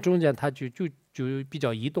因为中间他就比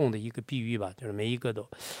较移动的一个比喻吧，就是每一个都。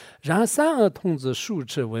然后三恶童子数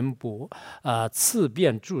次文补次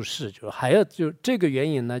变注释，就是还有就这个原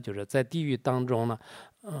因呢，就是在地狱当中呢。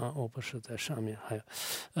我不是在上面，还有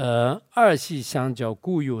二系相较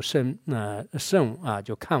固有圣啊，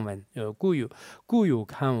就看闻，固有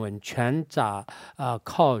看闻全札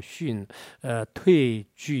考训退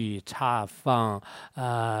具查访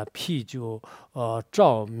辟就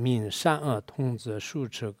照明善恶童子数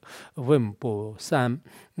次文补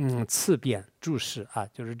次变注释啊，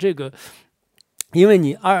就是这个。因为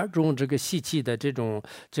你二种这个细气的这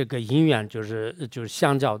个因缘，就是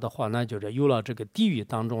相较的话呢，就是有了这个地狱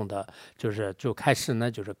当中的，就开始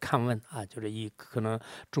呢就是看问啊，就是以可能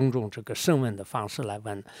种这个审问的方式来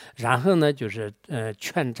问，然后呢就是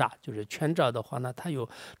劝诈，就是劝诈的话呢，它有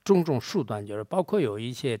种手段，就是包括有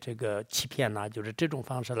一些这个欺骗呐、就是这种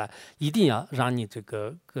方式来，一定要让你这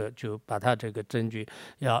个就把它这个证据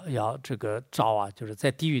要这个找啊，就是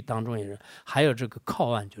在地狱当中也是，还有这个靠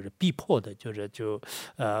岸，就是逼迫的，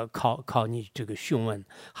考你这个讯问，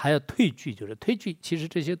还有推据，就是推据，其实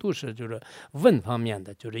这些都是就是问方面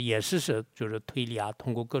的，就是也是就是推理啊，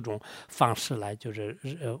通过各种方式来就是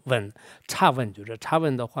查问，就是查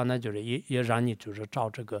问的话呢，就是也让你就是找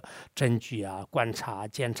这个证据啊、观察、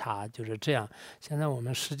检查，就是这样。现在我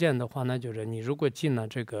们实践的话呢，就是你如果进了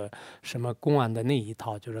这个什么公安的那一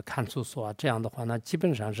套，就是看守所啊，这样的话呢，基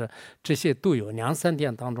本上是这些都有2-3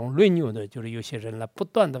天当中轮流的，就是有些人来不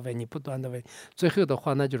断的问你，不断的问。最后的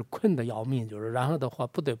话呢，就是困得要命，就是然后的话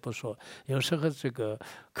不得不说，有时候这个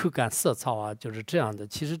口干舌燥啊，就是这样的。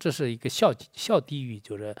其实这是一个小地狱，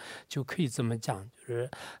就可以这么讲，就是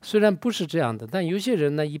虽然不是这样的，但有些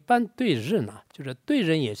人呢，一般对人呢，就是对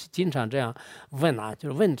人也是经常这样问啊，就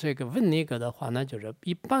是问这个问那个的话呢，就是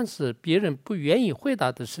一般是别人不愿意回答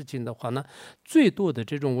的事情的话呢，最多的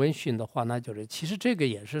这种问询的话呢，就是其实这个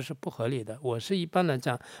也是不合理的。我是一般来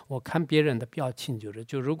讲，我看别人的表情，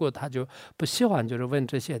就如果他就不喜欢就是问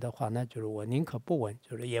这些的话，那就是我宁可不问，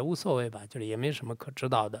就是也无所谓吧，就是也没什么可知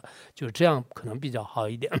道的，就是这样可能比较好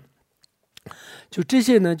一点。就这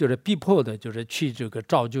些呢，就是逼迫的，就是去这个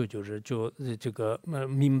照就这个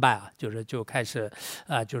明白啊，就开始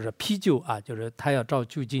就是批究啊，就是他要照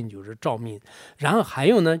究竟，就是照明。然后还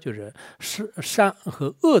有呢，就是善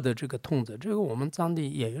和恶的这个童子，这个我们藏地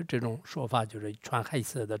也有这种说法，就是穿黑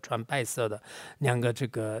色的、穿白色的两个这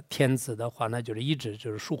个天子的话，那就是一直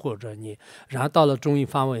就是守护着你。然后到了中医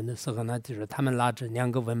发文的时候呢，就是他们拿着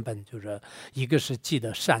2个文本，就是一个是记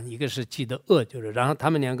的善，一个是记的恶，就是然后他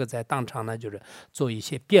们2个在当场呢，就是做一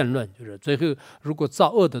些辩论，就是最后如果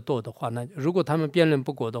造恶的多的话呢，如果他们辩论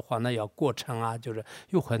不过的话，那要过程啊，就是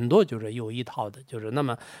有很多就是有一套的，就是那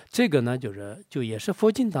么这个呢，就也是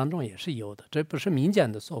佛经当中也是有的，这不是民间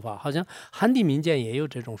的说法，好像汉地民间也有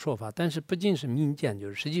这种说法，但是不仅是民间，就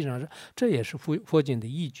是实际上是这也是佛经的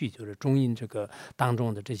依据，就是中印这个当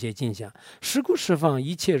中的这些镜像，实故十方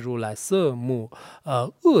一切如来色目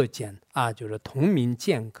恶见啊，就是同名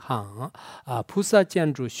健康啊，菩萨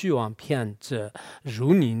建筑虚妄骗者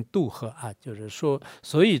如宁渡河啊，就是说，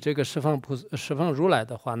所以这个十方如来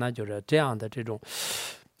的话呢，就是这样的这种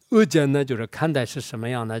恶见呢，就是看待是什么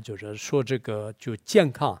样呢？就是说这个就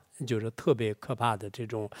健康，就是特别可怕的这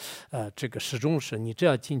种这个始终是你只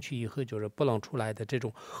要进去以后就是不能出来的这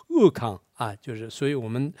种恶康啊，就是所以我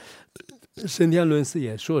们升天论师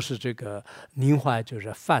也说是这个宁坏就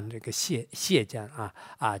是犯这个邪见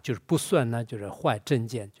就是不算呢就是坏正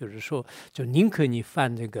见，就是说就宁可你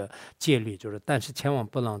犯这个戒律，就是但是千万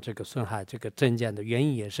不能这个损害这个正见的原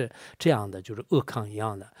因也是这样的，就是恶抗一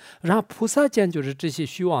样的。然后菩萨见就是这些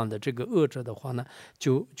虚妄的这个恶者的话呢，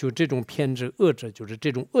就这种偏执恶者，就是这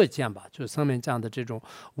种恶见吧，就是上面讲的这种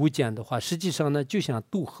无见的话，实际上呢就像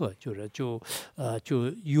渡河，就是就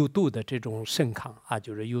有度的这种盛康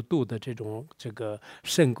就是有度的这种这个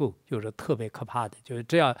渗垢，就是特别可怕的，就是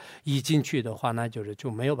这样一进去的话呢，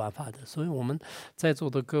就没有办法的。所以我们在座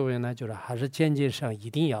的各位呢，就是还是见解上一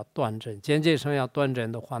定要端正，见解上要端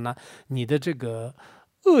正的话呢，你的这个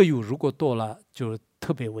恶欲如果多了，就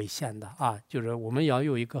特别危险的就是我们要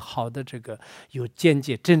有一个好的这个有见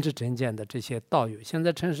解、真知真见的这些道友。现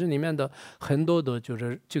在城市里面的很多的就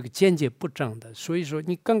是这个见解不正的，所以说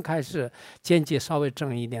你刚开始见解稍微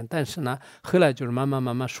正一点，但是呢，后来就是慢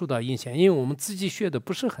慢受到影响，因为我们自己学的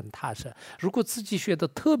不是很踏实。如果自己学的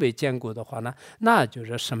特别坚固的话呢，那就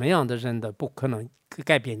是什么样的人的不可能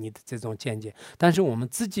改变你的这种见解。但是我们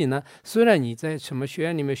自己呢，虽然你在什么学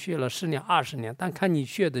院里面学了10年、20年，但看你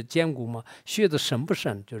学的坚固吗？学的深不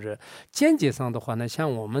深？就是见解上的话呢，像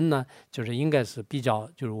我们呢，就是应该是比较，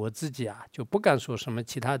就是我自己就不敢说什么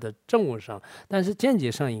其他的政务上，但是见解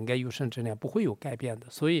上应该有生之年不会有改变的，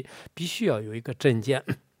所以必须要有一个正见。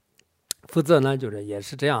否则呢，就是也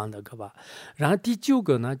是这样的，可吧？然后第9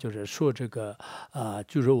个呢，就是说这个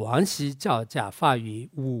就是往昔教家法于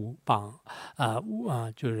物邦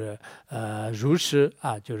就是如是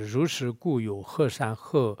就是如是故有何善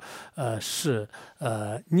何事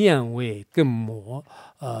念为根末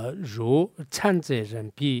如忏罪人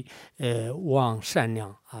必忘善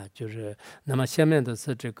良就是那么下面的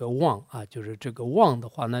是这个忘就是这个忘的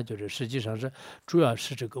话呢，就是实际上是主要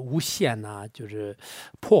是这个诬陷就是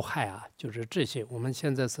迫害就是这些。我们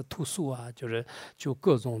现在是吐诉就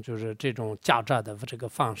各种就是这种狡诈的这个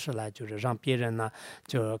方式来，就是让别人呢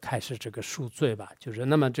就开始这个赎罪吧。就是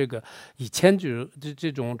那么这个以前就是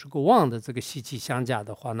这种这个妄的这个习气相加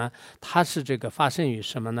的话呢，它是这个发生于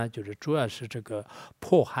什么呢？就是主要是这个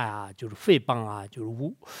迫害就是诽谤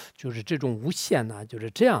就是这种诬陷就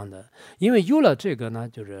是这样的。因为有了这个呢，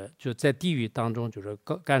就在地狱当中就是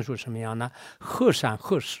干出什么样呢？何善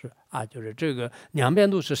何事就是这个两边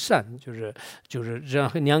都是善，就是让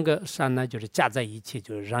两个善呢就是加在一起，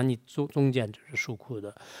就是让你中间就是受苦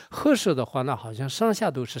的。合适的话呢，好像上下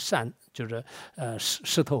都是善，就是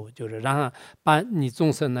石头，就是让把你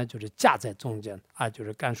众生呢就是夹在中间就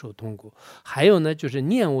是感受痛苦。还有呢就是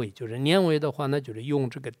念为，就是念为的话呢，就是用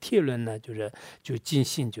这个铁轮呢就进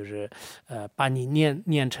行就是把你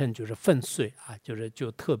念成就是粉碎就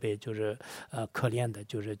特别就是可怜的，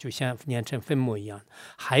就像念成粉末一样。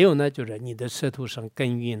还有呢就是你的舌头上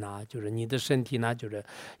耕耘就是你的身体呢就是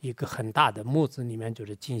一个很大的模子里面就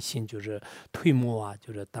是进行就是推磨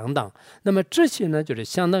就是等等。那么这些呢就是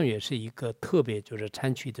相当于是一个特别就是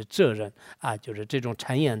产取的责任就是这种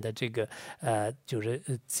谗言的这个就是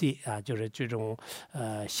罪就是这种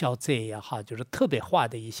小贼也好，就是特别坏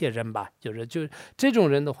的一些人吧，就这种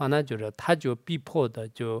人的话呢，就是他就逼迫的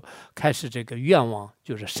就开始这个愿望，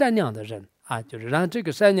就是善良的人就是让这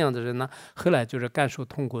个善良的人呢，后来就是感受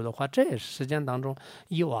痛苦的话，这也是实践当中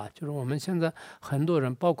有就是我们现在很多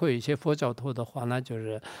人，包括一些佛教徒的话呢，就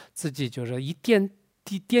是自己就是一点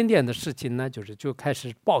点的事情呢，就开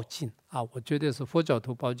始报警我觉得是佛教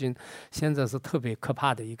徒报警，现在是特别可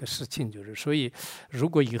怕的一个事情，就是所以如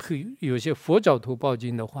果以后有些佛教徒报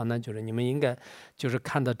警的话呢，就是你们应该就是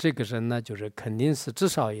看到这个人呢，就是肯定是至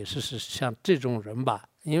少也是像这种人吧。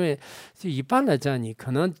因为就一般来讲，你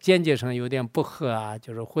可能见解上有点不合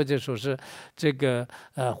就是或者说是这个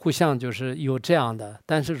互相就是有这样的，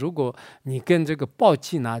但是如果你跟这个报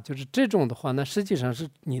警就是这种的话呢，实际上是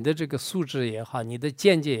你的这个素质也好，你的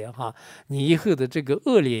见解也好，你以后的这个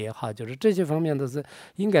恶劣也好，就是这些方面都是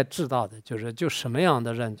应该知道的，就什么样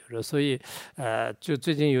的人，就是所以就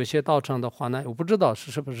最近有些道场的话呢，我不知道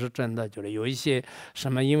是不是真的，就是有一些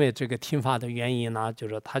什么因为这个听法的原因呢，就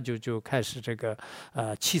是他就开始这个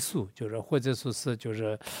起诉，就是或者说是就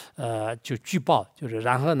是就举报，就是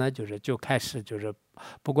然后呢就开始就是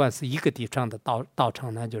不管是一个地方的道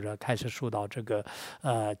场呢，就是开始受到这个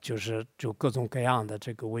就各种各样的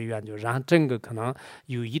这个委员，就然后整个可能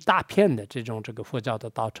有一大片的这个佛教的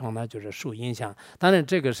道场呢，就是受影响。当然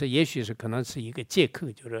这个是也许是可能是一个借口，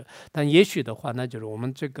但也许的话呢，就是我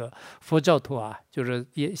们这个佛教徒就是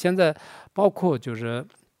也现在包括就是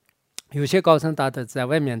有些高僧大德在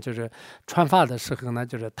外面就是传法的时候呢，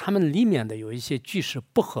就是他们里面的有一些句式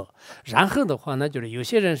不合，然后的话呢，就是有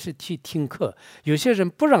些人是听课，有些人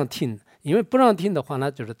不让听，因为不让听的话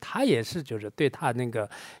呢，就是他也是就是对他那个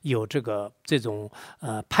有这种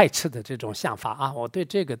排斥的这种想法啊，我对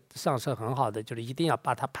这个上是很好的，就是一定要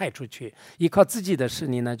把他派出去，依靠自己的势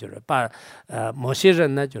力呢，就是把某些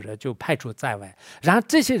人呢就排除在外，然后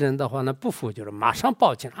这些人的话呢不服，就是马上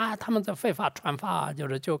报警啊，他们在非法传发啊，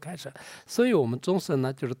就开始，所以我们中神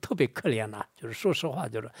呢就是特别可怜呐，就是说实话，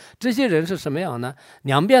就是这些人是什么样呢？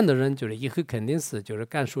两边的人就是以后肯定是就是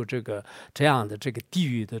感受这样的这个地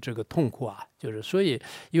狱的这个痛苦啊，就是所以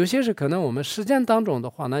有些是可能我们实践当中的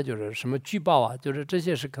话呢，就是什么举报啊，就是这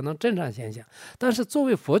些是可能正常现象，但是作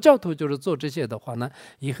为佛教徒就是做这些的话呢，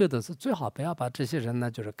以后的是最好不要把这些人呢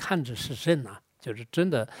就是看着是圣啊。就是真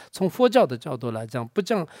的从佛教的角度来讲，不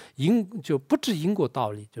讲就不知因果道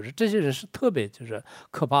理，就是这些人是特别就是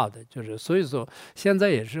可怕的，就是所以说现在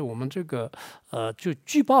也是我们这个就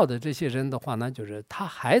举报的这些人的话呢，就是他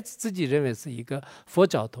还自己认为是一个佛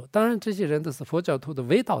教徒，当然这些人都是佛教徒的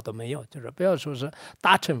味道都没有，就是不要说是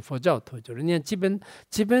大乘佛教徒，就是念基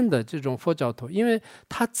本的这种佛教徒，因为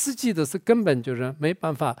他自己的是根本就是没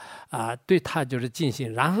办法对他就是进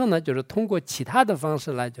行，然后呢就是通过其他的方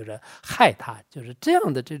式来就是害他。就是这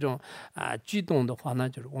样的这种举动的话呢，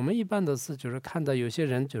就是我们一般都是就是看到有些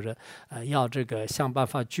人就是要这个想办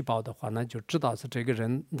法举报的话呢，就知道是这个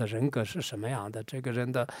人的人格是什么样的，这个人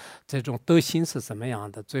的这种德行是什么样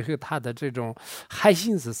的，最后他的这种害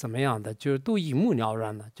性是什么样的，就都一目了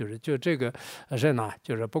然了。就这个人啊，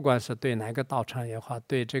就是不管是对哪个道场也好，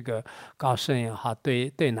对这个高僧也好，对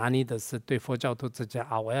哪里的是对佛教徒之间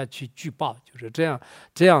啊，我要去举报，就是这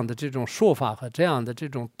样的这种说法和这样的这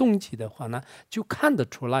种动机的话呢，就看得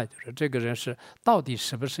出来，就是这个人是到底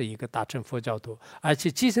是不是一个大乘佛教徒，而且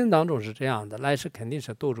今生当中是这样的，来世肯定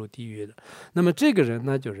是堕入地狱的。那么这个人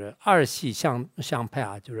呢，就是二系相派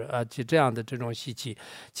啊，就是就这样的这种习气，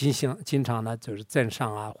经常呢就是增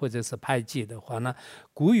上啊，或者是排挤的话呢，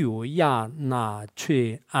古有亚那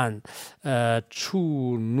却暗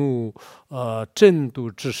触怒正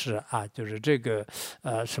度之事啊，就是这个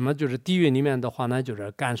什么就是地狱里面的话呢，就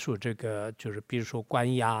是干涉这个就是比如说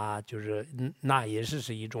关押啊，就是那也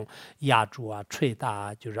是一种压住啊、捶打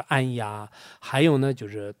啊，就是按压。还有呢，就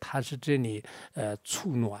是他是这里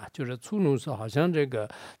触怒啊，就是触怒是好像这个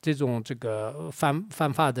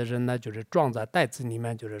犯法的人呢，就是装在袋子里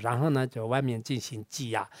面，就是然后呢就外面进行羁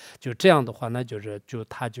押，就这样的话呢，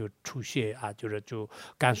他就出血啊，就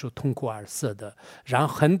感受痛苦而死的。然后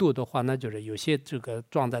很多的话呢，就是有些这个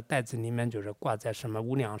装在袋子里面，就是挂在什么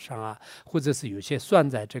屋梁上啊，或者是有些拴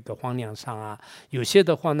在这个黄梁上啊，有些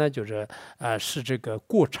的话呢，就是是这个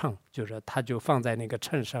过秤，就是他就放在那个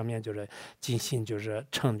秤上面，就是进行就是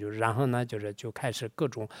称，就是然后呢就开始各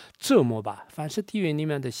种折磨吧。凡是地狱里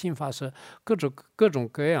面的刑法是各种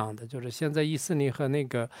各样的，就是现在以色列和那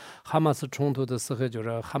个哈马斯冲突的时候，就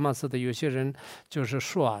是哈马斯的有些人就是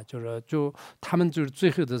说啊，他们就是最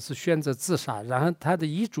后的是选择自杀，然后他的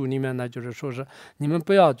遗嘱里面呢，就是说是你们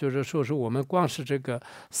不要就是说是我们光是这个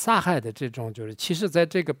杀害的这种，就是其实在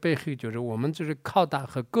这个背后，就是我们就是拷打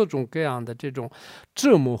和各种各样的这种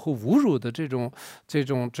折磨和侮辱的这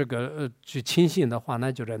个去情形的话，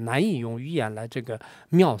那就是难以用语言来这个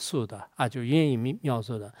描述的啊，就愿意描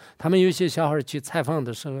述的。他们有些小孩去采访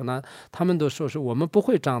的时候呢，他们都说是我们不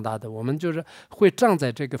会长大的，我们就是会长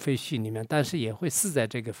在这个废墟里面，但是也会死在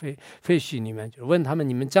这个废墟里面。就问他们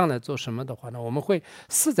你们将来做什么的话呢？我们会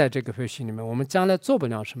死在这个废墟里面，我们将来做不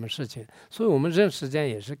了什么事情。所以我们人世间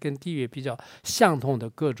也是跟地狱比较相同的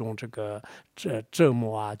各种折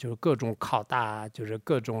磨啊，就是各种拷打啊，就是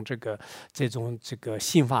各种这种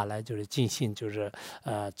刑法来就是进行就是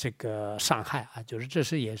这个伤害啊，就是这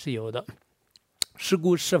是也是有的。是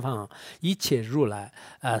故十方一切如来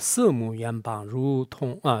色目圆邦如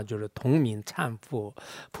同就是同名忏佛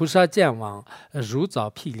菩萨见王如遭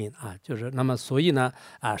毗邻啊，就是那么所以呢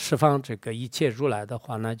十方这个一切如来的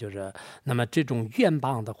话呢，就是那么这种圆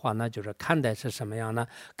邦的话呢，就是看待是什么样呢？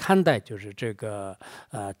看待就是这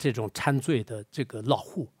种忏罪的这个老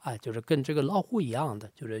虎啊，就是跟这个老虎一样的，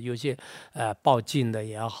就是有些报警的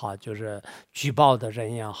也好，就是举报的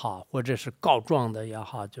人也好，或者是告状的也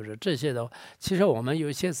好，就是这些的，其实我们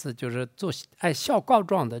有些事就是做效告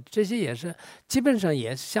状的，这些也是基本上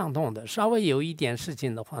也是相同的。稍微有一点事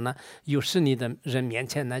情的话呢，有势力的人面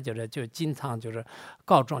前呢，就经常就是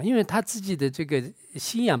告状，因为他自己的这个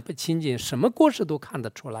心眼不清净，什么过失都看得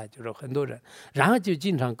出来，就是很多人，然后就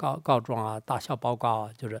经常告状啊，打小报告啊，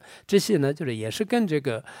就是这些呢，就是也是跟这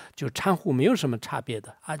个就掺和没有什么差别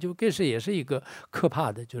的啊，就更是也是一个可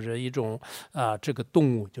怕的，就是一种这个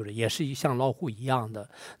动物，就是也是像老虎一样的。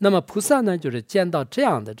那么菩萨呢，就是见到这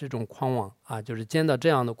样的这种狂妄啊，就是见到这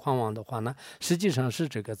样的狂妄的话呢，实际上是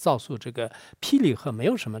这个造出这个霹雳和没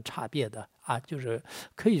有什么差别的啊，就是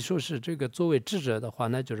可以说是这个作为智者的话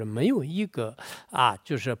呢，就是没有一个啊，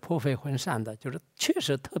就是破费混散的，就是确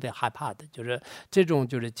实特别害怕的，就是这种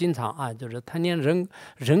就是经常啊，就是他连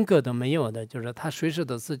人格都没有的，就是他随时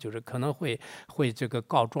都是就是可能会这个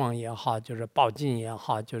告状也好，就是报警也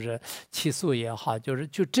好，就是起诉也好，就是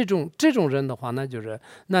就这种人的话呢，就是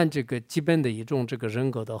那这个基本的一种这个人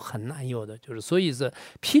格都很难有的，就是所以是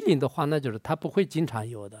批评的话呢，就是他不会经常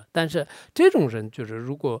有的，但是这种人就是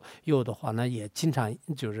如果有的话呢，也经常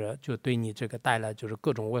就对你这个带来就是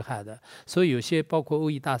各种危害的。所以有些包括欧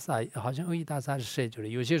义大萨，好像欧义大萨是谁，就是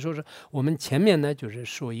有些说是我们前面呢就是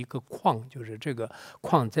说一个框，就是这个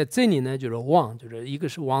框在这里呢就是王，就是一个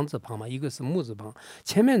是王字旁嘛，一个是木字旁，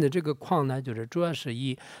前面的这个框呢就是主要是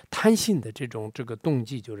以贪心的这个动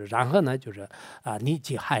机，就是然后呢就是利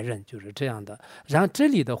己害人，就是这样的。然后这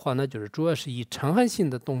里的话呢，就是主要是以嗔恨性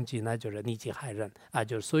的动机呢，就是利己害人啊，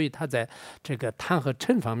就是所以他在这个贪和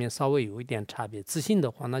嗔方面稍微有一点差别。自信的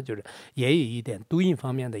话呢，就是也有一点读音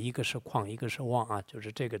方面的，一个是狂，一个是妄啊，就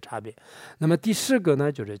是这个差别。那么第四个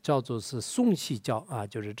呢，就是叫做是诵系教啊，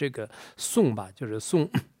就是这个诵吧，就是诵。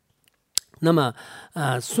那么，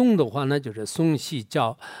诵的话呢，就是诵系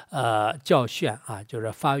教宣啊，就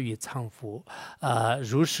是发于藏服，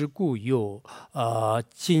如是故有，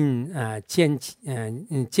渐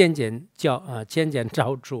渐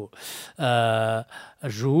照住，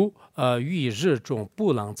如欲日中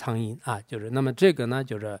布朗苍蝇啊，就是那么这个呢，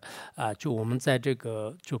就是就我们在这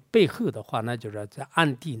个就背后的话呢，就是在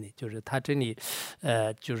暗地里，就是他这里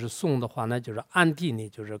就是诵的话呢，就是暗地里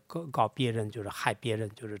就是告别人，就是害别人，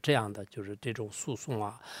就是这样的，就是这种诉讼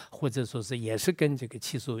啊，或者说是也是跟这个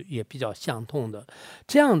起诉也比较相通的。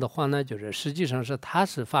这样的话呢，就是实际上是它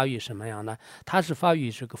是发于什么样呢？它是发于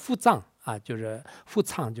这个腹藏。啊，就是腹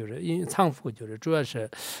藏，就是因为藏腹，就是主要是，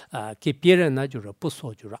给别人呢，就是不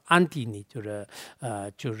说，就是暗地里，就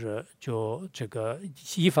是就这个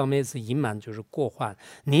一方面是隐瞒，就是过患；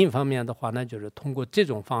另一方面的话呢，就是通过这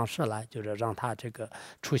种方式来，就是让他这个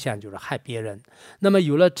出现，就是害别人。那么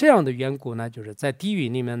有了这样的缘故呢，就是在地狱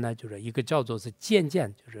里面呢，就是一个叫做是渐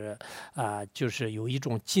渐，就是就是有一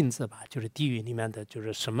种镜子吧，就是地狱里面的就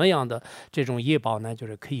是什么样的这种业报呢，就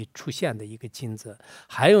是可以出现的一个镜子。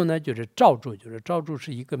还有呢，就是照住，就是照住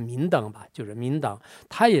是一个明灯吧，就是明灯，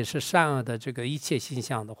它也是善恶的这个一切现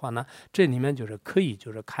象的话呢，这里面就是可以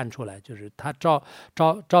就是看出来，就是它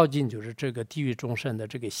照进就是这个地狱众生的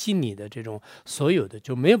这个心理的这种所有的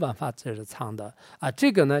就没有办法这是藏的啊。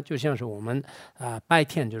这个呢就像是我们白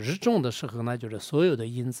天就日中的时候呢，就是所有的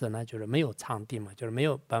因子呢就是没有藏地嘛，就是没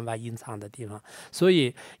有办法隐藏的地方，所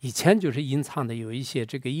以以前就是隐藏的有一些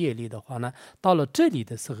这个业力的话呢，到了这里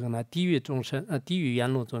的时候呢，地狱众生地狱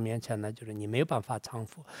阎罗座面前呢，就是你没有办法藏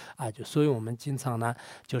伏啊，就所以我们经常呢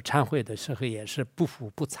就忏悔的时候也是不伏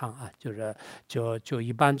不藏啊，就是就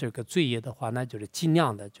一般这个罪业的话呢，就是尽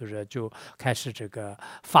量的就开始这个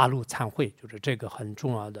发怒忏悔，就是这个很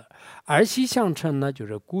重要的。儿媳相称呢，就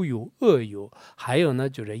是故有恶有，还有呢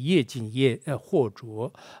就是业尽业惑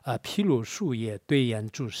浊披露树叶对眼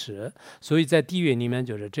注视，所以在地狱里面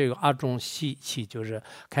就是这个二种习气，就是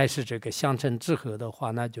开始这个相称之后的话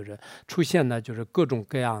呢，就是出现呢就是各种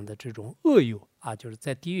各样的这种恶有啊，就是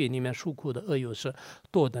在地狱里面受苦的恶有是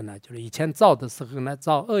多的呢，就是以前造的时候呢，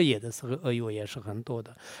造恶业的时候恶有也是很多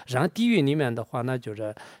的。然后地狱里面的话呢，就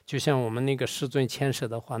是就像我们那个世尊前世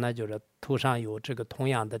的话呢，就是头上有这个同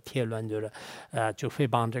样的铁轮，就是就诽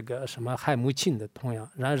谤这个什么害母亲的同样。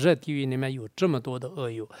然后热地狱里面有这么多的恶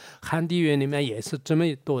有，寒地狱里面也是这么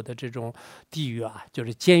多的这种地狱啊，就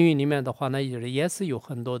是监狱里面的话呢，就是也是有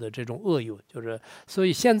很多的这种恶有，就是所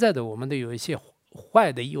以现在的我们的有一些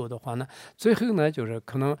坏的有的话呢，最后呢就是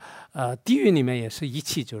可能地狱里面也是一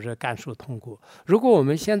起就是感受痛苦。如果我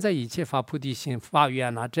们现在一切发菩提心发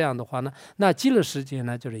愿啊，这样的话呢，那极乐世界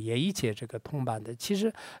呢就是也一切这个同伴的。其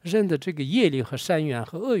实人的这个业力和善缘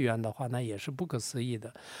和恶缘的话呢，也是不可思议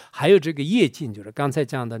的。还有这个业镜，就是刚才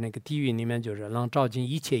讲的那个地狱里面就是能照进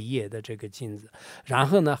一切业的这个镜子。然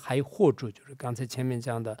后呢还有惑住，就是刚才前面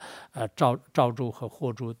讲的照住和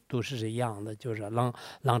惑住都是一样的，就是能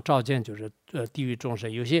照见就是地狱众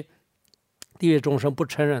生。有些地狱众生不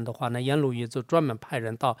承认的话呢，阎罗狱就专门派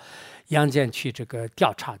人到阳间去这个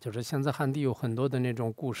调查，就是现在汉地有很多的那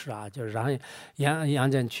种故事啊，就是然后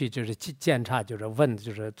阳间去就是检查，就是问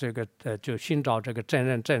就是这个就寻找这个真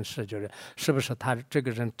人真事，就是是不是他这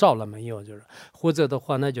个人照了没有，就是或者的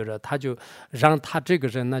话呢，就是他就让他这个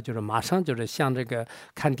人呢，就是马上就是像这个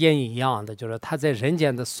看电影一样的，就是他在人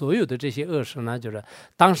间的所有的这些恶事呢，就是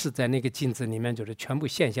当时在那个镜子里面就是全部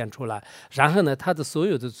显现出来，然后呢他的所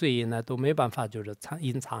有的罪业呢都没办法就是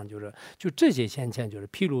隐藏，就这些先前就是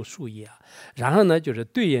披露数义啊。然后呢，就是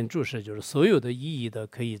对应注释，就是所有的意义的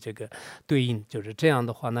可以这个对应，就是这样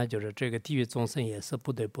的话呢，就是这个地狱众生也是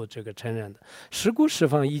不得不这个承认的。实故十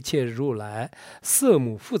方一切如来色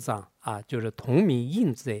目复藏啊，就是同名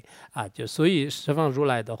印罪啊，就所以十方如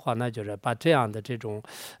来的话，那就是把这样的这种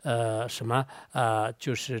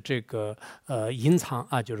就是这个隐藏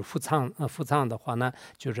啊，就是复藏的话呢，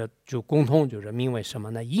就共同就是名为什么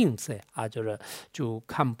呢？印罪啊，就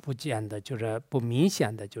看不见的，就是不明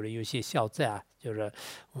显的，就是有些小罪啊，就是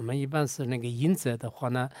我们一般是那个隐罪的话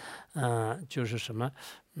呢，就是什么，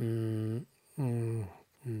听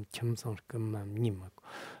不上根本你们，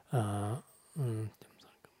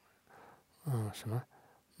什么，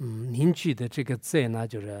邻居的这个罪呢，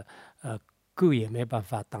就是狗也没办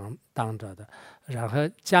法当着的，然后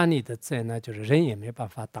家里的罪呢，就是人也没办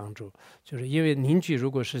法当住，就是因为邻居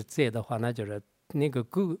如果是罪的话，那就是那个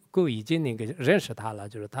狗已经那个认识他了，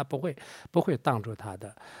就是他不会当住他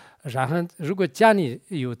的。然后如果家里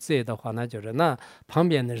有罪的话，那就是那旁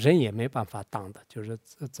边的人也没办法当的，就是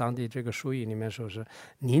藏地这个书语里面说是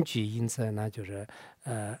邻居因罪呢，就是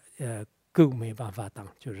狗没办法当，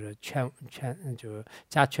就是就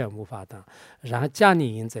家犬无法当。然后家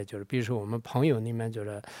里因罪就是比如说我们朋友里面就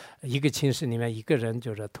是一个寝室里面一个人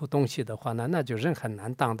就是偷东西的话呢，那就人很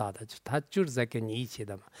难当到的，他就是在跟你一起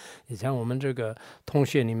的嘛。以前我们这个同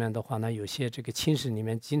学里面的话呢，有些这个寝室里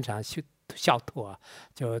面经常小偷啊，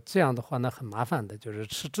就这样的话呢很麻烦的，就是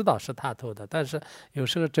知道是他偷的，但是有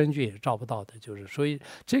时候证据也找不到的，就是所以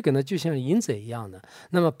这个呢就像淫贼一样的。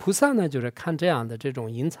那么菩萨呢就是看这样的这种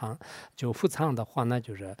隐藏就复藏的话呢，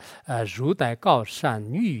就是如待高山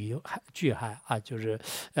欲于巨海啊，就是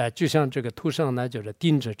就像这个徒生呢就是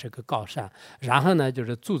盯着这个高山，然后呢就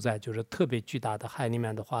是住在就是特别巨大的海里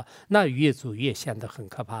面的话，那越住越显得很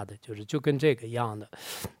可怕的，就跟这个一样的。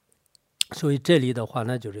所以这里的话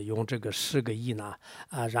呢，就是用这个10个亿呢，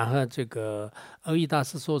然后这个欧义大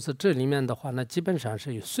师说是这里面的话呢，基本上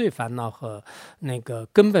是有碎烦恼和那个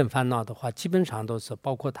根本烦恼的话，基本上都是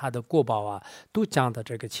包括他的过报啊，都讲的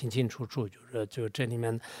这个清清楚楚，就这里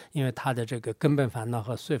面，因为他的这个根本烦恼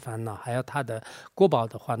和碎烦恼，还有他的过报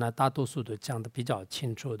的话呢，大多数都讲的比较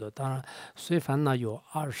清楚的。当然，碎烦恼有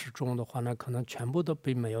20种的话呢，可能全部都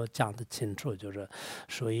并没有讲得清楚，就是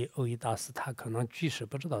所以欧义大师他可能居士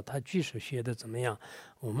不知道他居士学的怎么样？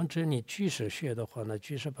我们这里居士学的话呢，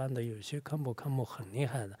居士班的有些科目很厉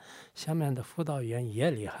害的，下面的辅导员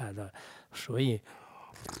也厉害的，所以，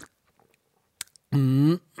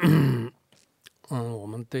我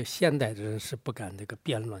们对现代人是不敢这个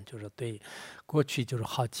辩论，就是对过去就是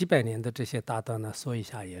好几百年的这些大德呢说一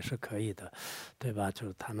下也是可以的，对吧？就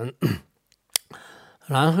是他们。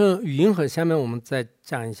然后语音和下面我们再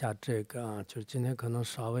讲一下这个啊，就是今天可能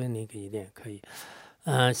稍微那个一点可以。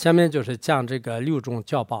下面就是讲这个6种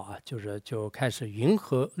教报啊，就开始云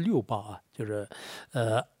和6报啊，就是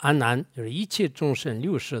阿难，就是一切众生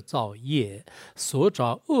6世造业所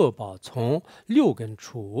找恶报从6根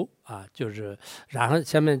除啊，就是然后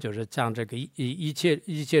下面就是讲这个一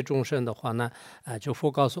切众生的话呢，就佛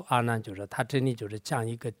告诉阿难，就是他这里就是讲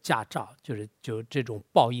一个驾照，就这种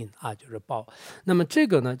报应啊，就是报。那么这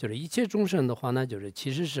个呢，就是一切众生的话呢，就是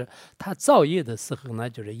其实是他造业的时候呢，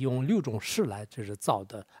就是用6种事来就是造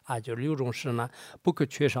的啊，就是6种事呢不可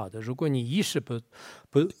缺少的。如果你一时不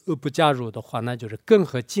加入的话，那就是根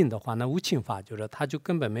和净的话，那无情法就是他就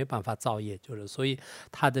根本没办法造业，就是所以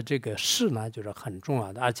他的这个事呢就是很重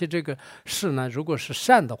要的，而且这个事呢，如果是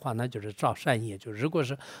善的话，那就是造善业；就是如果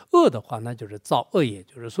是恶的话，那就是造恶业。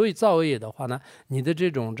就是所以造恶业的话呢，你的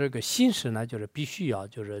这个心识呢，就是必须要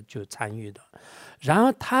就参与的。然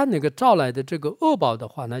后他那个造来的这个恶报的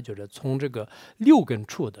话呢，就是从这个6根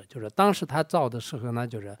处的，就是当时他造的时候呢，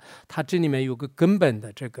就是他这里面有个根本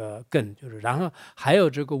的这个根，就是然后还有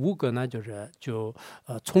这个5个呢，就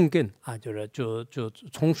从根啊，就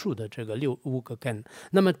从树的这个5个根。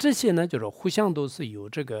那么这些呢，就是互相都是有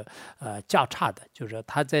这个交叉的，就是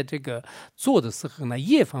他在这个做的时候呢，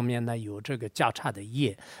业方面呢有这个交叉的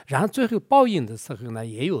业，然后最后报应的时候呢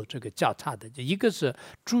也有这个交叉的，一个是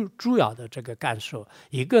主要的这个感受。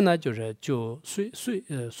一个呢就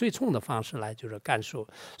随从的方式来就是感受，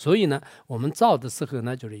所以呢我们造的时候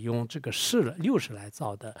呢就是用这个6识来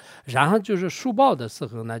造的，然后就是书报的时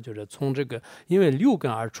候呢就是从这个因为6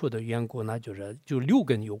根而出的缘故呢就6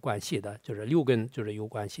根有关系的，就是6根就是有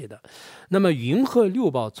关系的。那么云和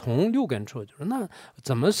6报从6根出，就是那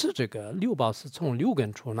怎么是这个6报是从6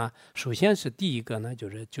根出呢？首先是第一个呢就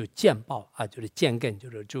见报啊，就是见根，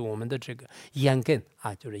就我们的这个眼根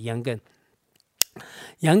啊，就是眼根。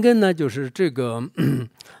眼根呢，就是这个，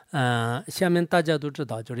下面大家都知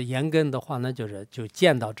道，就是眼根的话呢，就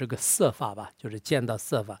见到这个色法吧，就是见到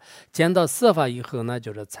色法，见到色法以后呢，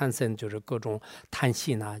就是产生就是各种贪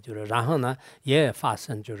心呐，就是然后呢也发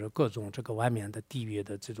生就是各种这个外面的地狱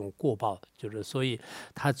的这种过报，就是所以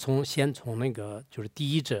他先从那个就是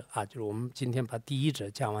第一者啊，就是我们今天把第一者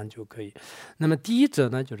讲完就可以。那么第一者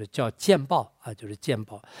呢，就是叫见报啊，就是见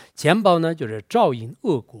报，见报呢就是照应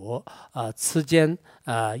恶果啊，此间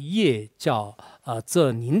业教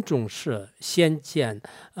则临终时先见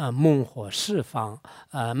梦或释放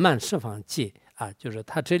慢释放界啊，就是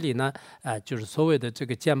他这里呢就是所谓的这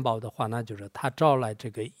个见报的话呢，就是他招来这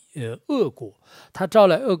个恶果，他招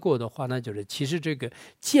来恶果的话呢，就是其实这个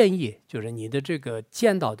见业，就是你的这个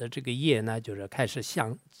见到的这个业呢，就是开始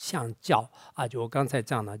相教啊，就我刚才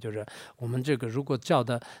讲的，就是我们这个如果教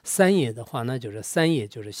的三业的话呢，就是三业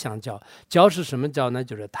就是相教，教是什么教呢？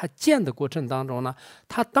就是他见的过程当中呢，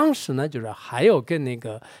他当时呢就是还有跟那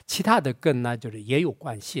个其他的根呢，就是也有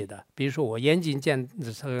关系的。比如说我眼睛见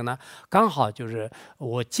的时候呢，刚好就是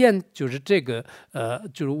我见就是这个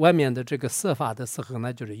就是外面的这个色法的时候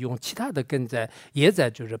呢，就是用其他的根也在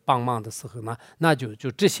就是帮忙的时候呢，那就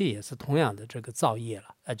这些也是同样的这个造业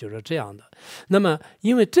了就是这样的。那么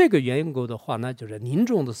因为这个原因的话呢，就是临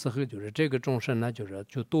终的时候，就是这个众生呢，就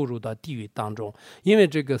堕入到地狱当中。因为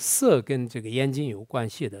这个色跟这个眼睛有关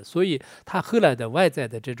系的，所以他后来的外在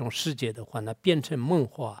的这种世界的话呢，变成梦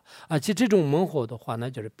惑，而且这种梦惑的话呢，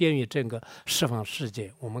就是便于整个十方世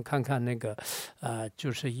界。我们看看那个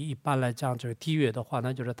就是一般来讲，这个地狱的话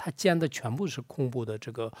呢，就是他见的全部是恐怖的这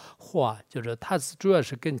个惑，就是它是主要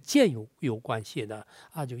是跟见有关系的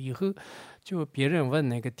啊。就以后就别人问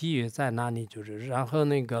那个地狱在哪里，就是然后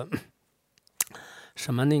那个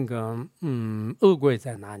什么那个恶鬼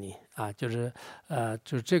在哪里啊？就是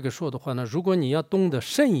就这个说的话呢，如果你要懂得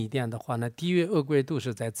深一点的话呢，地狱恶鬼都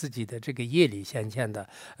是在自己的这个业里显现的，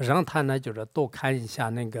让他呢就是多看一下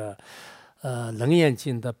那个楞严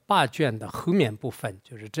经的8卷的后面部分，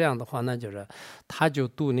就是这样的话呢，就是他就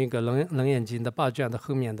读那个楞严经的8卷的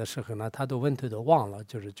后面的时候呢，他都问题都忘了，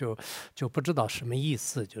就不知道什么意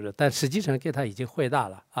思，就是但实际上给他已经回答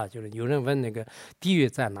了啊，就是有人问那个地狱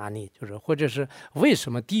在哪里，就是或者是为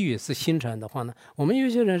什么地狱是形成的话呢，我们有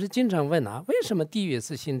些人是经常问啊，为什么地狱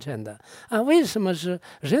是形成的啊？为什么是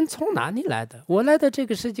人从哪里来的？我来的这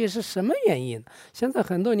个世界是什么原因？现在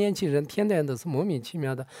很多年轻人天天都是莫名其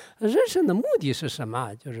妙的，人生的目的是什么？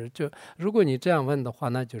如果你这样问的话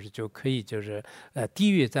呢，就可以地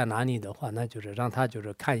狱在哪里的话呢，就是让他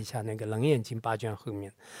看一下那个楞严经8卷后面，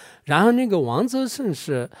然后那个王则胜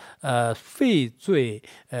是废罪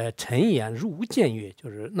陈言入无间狱，就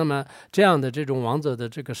是那么这样的这种王者的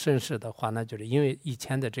这个盛世的话呢，就是因为以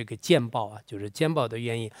前的这个见报啊，就是见报的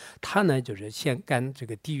原因，他呢就是先干这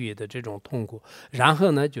个地狱的这种痛苦，然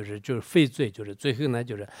后呢就是废罪，就是最后呢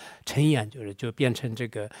就是陈言，就变成这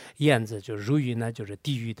个燕子，就入于呢就是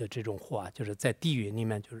地狱的这种祸啊，就是在地狱里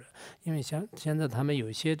面，就是因为像现在他们有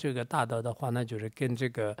一些这个大德的话呢，就是跟这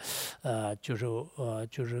个就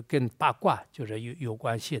是跟八卦就是有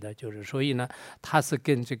关系的，就是所以呢它是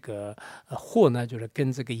跟这个祸呢就是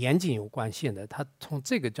跟这个严谨有关系的，他从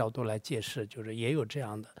这个角度来解释，就是也有这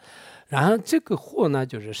样的。然后这个祸呢，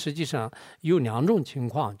就是实际上有2种情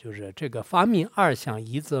况，就是这个发明2相，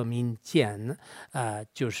一则明见，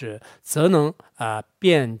就是则能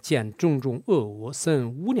辨见种种恶物，生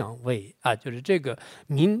无量位啊，就是这个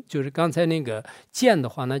明，就是刚才那个见的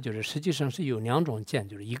话呢，就是实际上是有2种见，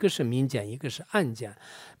就是一个是明见，一个是暗见。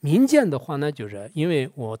明见的话呢，就是因为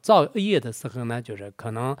我造业的时候呢，就是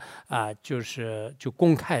可能就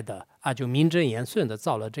公开的。就名正言顺的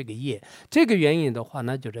造了这个业，这个原因的话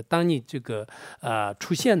呢，就是当你这个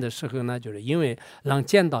出现的时候呢，就是因为让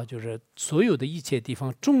见到就是所有的一切地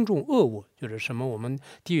方种种恶物，就是什么我们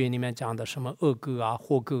地狱里面讲的什么恶垢啊、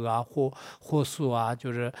祸垢啊、祸宿啊，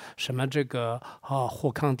就是什么这个火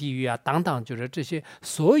炕地狱啊等等，就是这些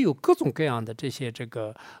所有各种各样的这些这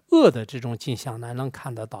个恶的这种景象呢，能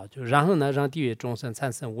看得到，就然后呢让地狱众生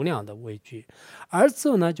产生无量的畏惧，而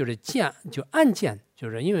后呢就是暗见，就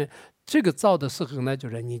是因为这个造的时候呢，就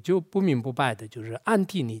是你就不明不白的，就是暗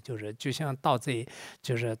地里就像盗贼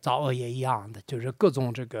就是造恶业一样的，就是各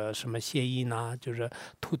种这个什么邪淫呐，就是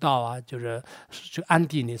屠盗啊，就是暗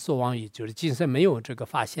地里所往于，就是今生没有这个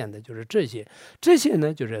发现的，就是这些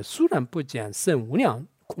呢，就是虽然不见生无量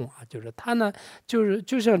空啊，就是它呢，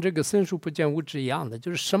就像这个生疏不见物质一样的，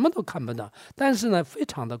就是什么都看不到，但是呢，非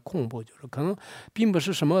常的恐怖，就是可能并不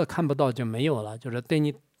是什么看不到就没有了，就是对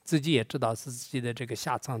你自己也知道是自己的这个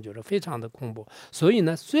下场就是非常的恐怖，所以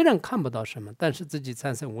呢，虽然看不到什么，但是自己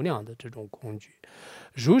产生无量的这种恐惧。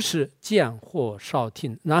如是见惑少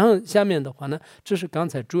听，然后下面的话呢，这是刚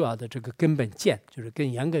才主要的这个根本见，就是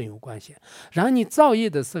跟眼根有关系。然后你造业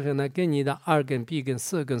的时候呢，跟你的二根、鼻根、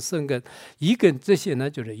色根、身根、一根这些呢，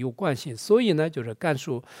就是有关系。所以呢，就是干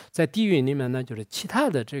数在地狱里面呢，就是其他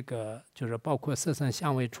的这个，就是包括色身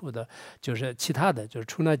香味触的，就是其他的，就是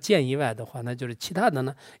除了见以外的话呢，就是其他的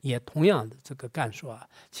呢，也同样的这个干数啊。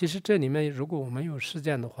其实这里面如果我们有实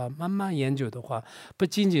践的话，慢慢研究的话，不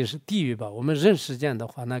仅仅是地狱吧，我们人实践的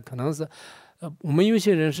话呢，可能是我们有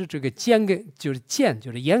些人是这个见根，就是见，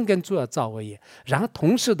就是眼根主要造恶业，然后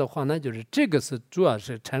同时的话呢，就是这个是主要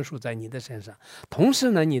是陈述在你的身上，同时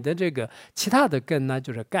呢，你的这个其他的根呢，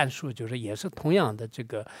就是干数，就是也是同样的这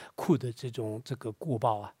个苦的这个果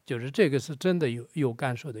报啊，就是这个是真的有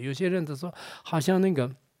干数的。有些人都说好像那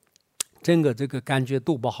个。整个这个感觉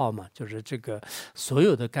都不好嘛，就是这个所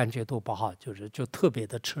有的感觉都不好，就特别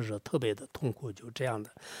的炽热，特别的痛苦，就这样的。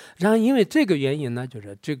然后因为这个原因呢，就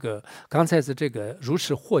是这个刚才是这个如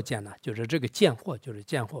是惑见呢，就是这个见惑，就是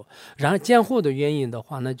见惑。然后见惑的原因的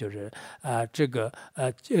话呢，就是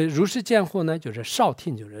如是见惑呢，就是少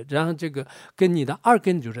听，就是然后这个跟你的二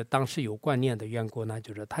根就是当时有观念的缘故呢，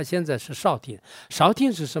就是他现在是少听，少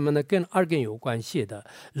听是什么呢？跟二根有关系的，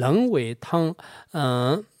人为汤，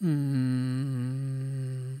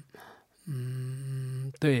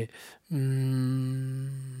对，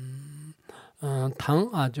汤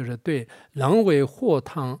啊，就是对，人为惑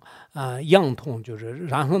汤样痛，就是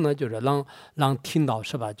然后呢，就是让听到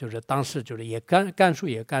是吧？就是当时就是也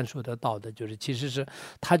感受得到的，就是其实是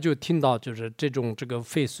他就听到就是这个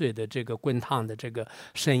沸碎的这个滚烫的这个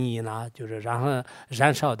声音啊，就是然后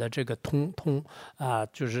燃烧的这个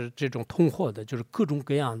就是这种通火的，就是各种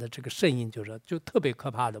各样的这个声音，就特别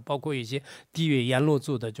可怕的，包括一些地狱阎罗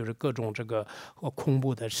族的，就是各种这个恐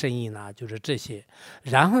怖的声音啊，就是这些。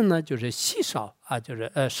然后呢，就是细少啊，就是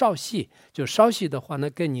少细，就少细的话呢，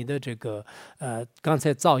跟你的这个刚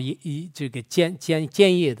才造业这个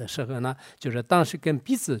尖业的时候呢，就是当时跟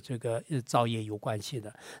鼻子这个造业有关系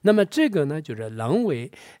的。那么这个呢，就是人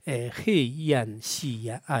为黑眼细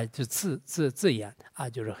眼啊，就字眼啊，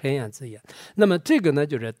就是黑眼字眼。那么这个呢，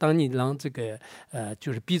就是当你让这个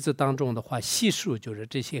就是鼻子当中的话，细数就是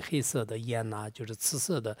这些黑色的烟呐，就是紫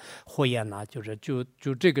色的火焰呐，就是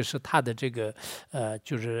这个是它的这个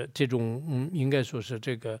就是这种应该说是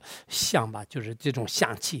这个香吧，就是这种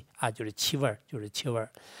香气啊，就是气味，就是气味。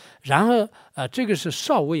然后这个是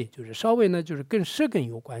少味，就是少味呢，就是跟舌根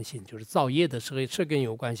有关系，就是造业的时候舌根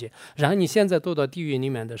有关系。然后你现在堕到地狱里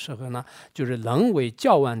面的时候呢，就是人为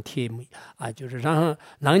教完铁米啊，就是然后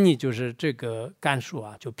让你就是这个干数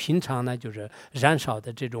啊，就平常呢就是燃烧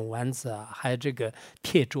的这种丸子啊，还有这个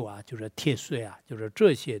铁柱啊，就是铁碎啊，就是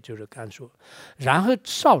这些就是干数。然后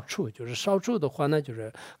少处，就是少处的话呢，就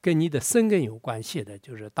是跟你的身根有关系的，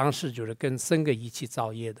就是当时就是跟身根一起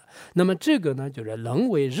造业的。那么这个呢，就是人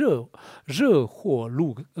为热火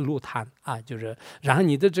炉炭啊，就是然后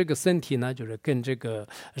你的这个身体呢，就是跟这个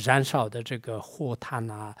燃烧的这个火炭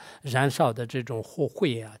啊，燃烧的这种火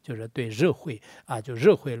灰啊，就是对热灰啊，就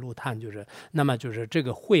热灰炉炭，就是那么就是这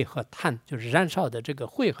个灰和炭，就是燃烧的这个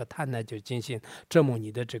灰和炭呢，就进行折磨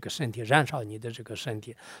你的这个身体，燃烧你的这个身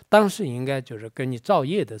体。当时应该就是跟你造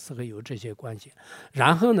业的时候有这些关系。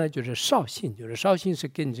然后呢，就是少心，就是少心是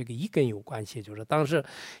跟这个一根有关系，就是当时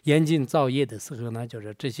严禁造业的时候呢，就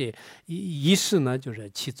是这些仪式呢，就是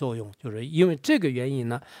起作用，就是因为这个原因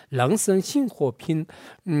呢，人生心火拼，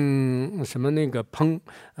什么那个碰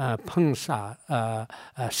杀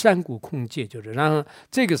山谷空界，就是然后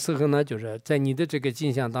这个时候呢，就是在你的这个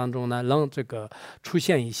镜像当中呢，让这个出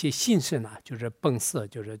现一些心神啊，就是迸色，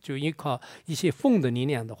就依靠一些风的力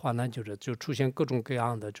量的话呢，就出现各种各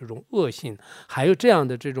样的这种恶性，还有这样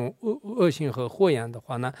的这种恶性和火焰的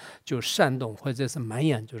话呢，就煽动或者是蔓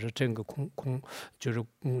延，就是整个就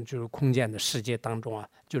是空间的世界当中啊，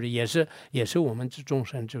就是也是我们这众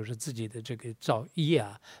生就是自己的这个造业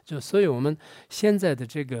啊，就所以我们现在的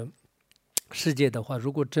这个世界的话，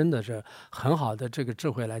如果真的是很好的这个智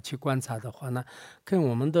慧来去观察的话呢，跟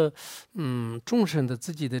我们的众生的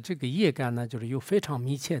自己的这个业感呢，就是有非常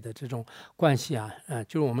密切的这种关系啊，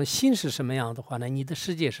就是我们心是什么样的话呢，你的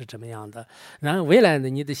世界是怎么样的，然后未来的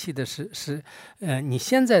你的心的你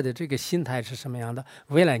现在的这个心态是什么样的，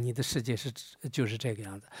未来你的世界就是这个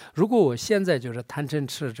样子。如果我现在就是贪嗔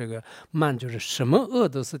痴这个慢，就是什么恶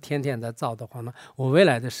都是天天在造的话呢，我未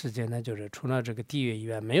来的世界呢，就是除了这个地狱以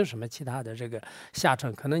外，没有什么其他的这个下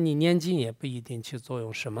乘，可能你念经也不一定起作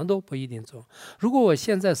用，什么都不一定作用。如果我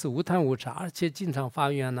现在是无贪无嗔，而且经常发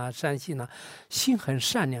愿呐、善信呐，心很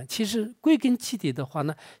善良，其实归根结底的话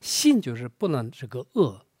呢，心就是不能这个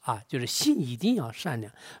恶。就是心一定要善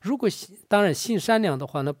良。如果当然心善良的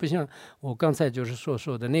话呢，不像我刚才就是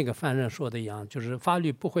说的那个犯人说的一样，就是法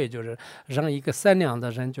律不会就是让一个善良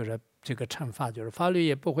的人就是这个惩罚，就是法律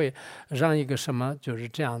也不会让一个什么就是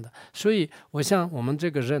这样的。所以我想我们这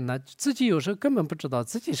个人呢，自己有时候根本不知道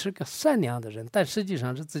自己是个善良的人，但实际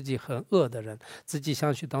上是自己很恶的人，自己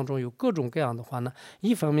相续当中有各种各样的话呢，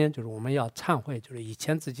一方面就是我们要忏悔，就是以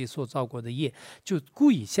前自己所造过的业，就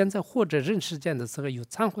故意现在或者人世间的时候有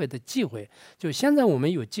忏悔的机会，就现在我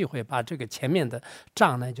们有机会把这个前面的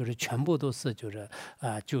障呢，就是全部都是就是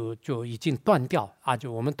就已经断掉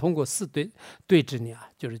就我们通过四对治你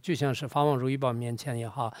就是就像是法王如意宝面前也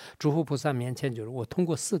好，诸佛菩萨面前，就是我通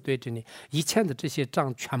过四对治你以前的这些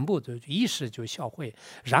障全部都一时就销毁，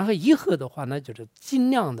然后以后的话呢，就是尽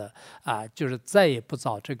量的就是再也不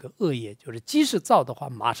造这个恶业，就是即使造的话，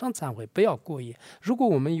马上忏悔，不要过夜。如果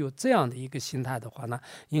我们有这样的一个心态的话呢，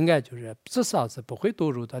应该就是至少是不会堕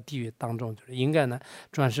入到地狱当中，就是应该呢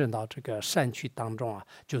转生到这个善趣当中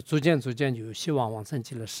就逐渐就有希望往生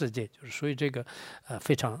极乐世界，就是所以这个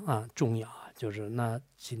非常重要就是那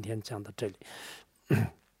今天讲到这里。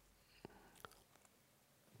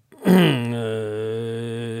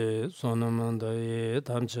所那么的也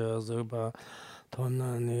谈起这吧，他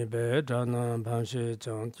那你别这那盘是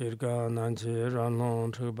讲这个难题，然后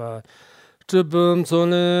这吧，这本昨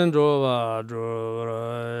天做吧做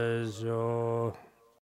了就。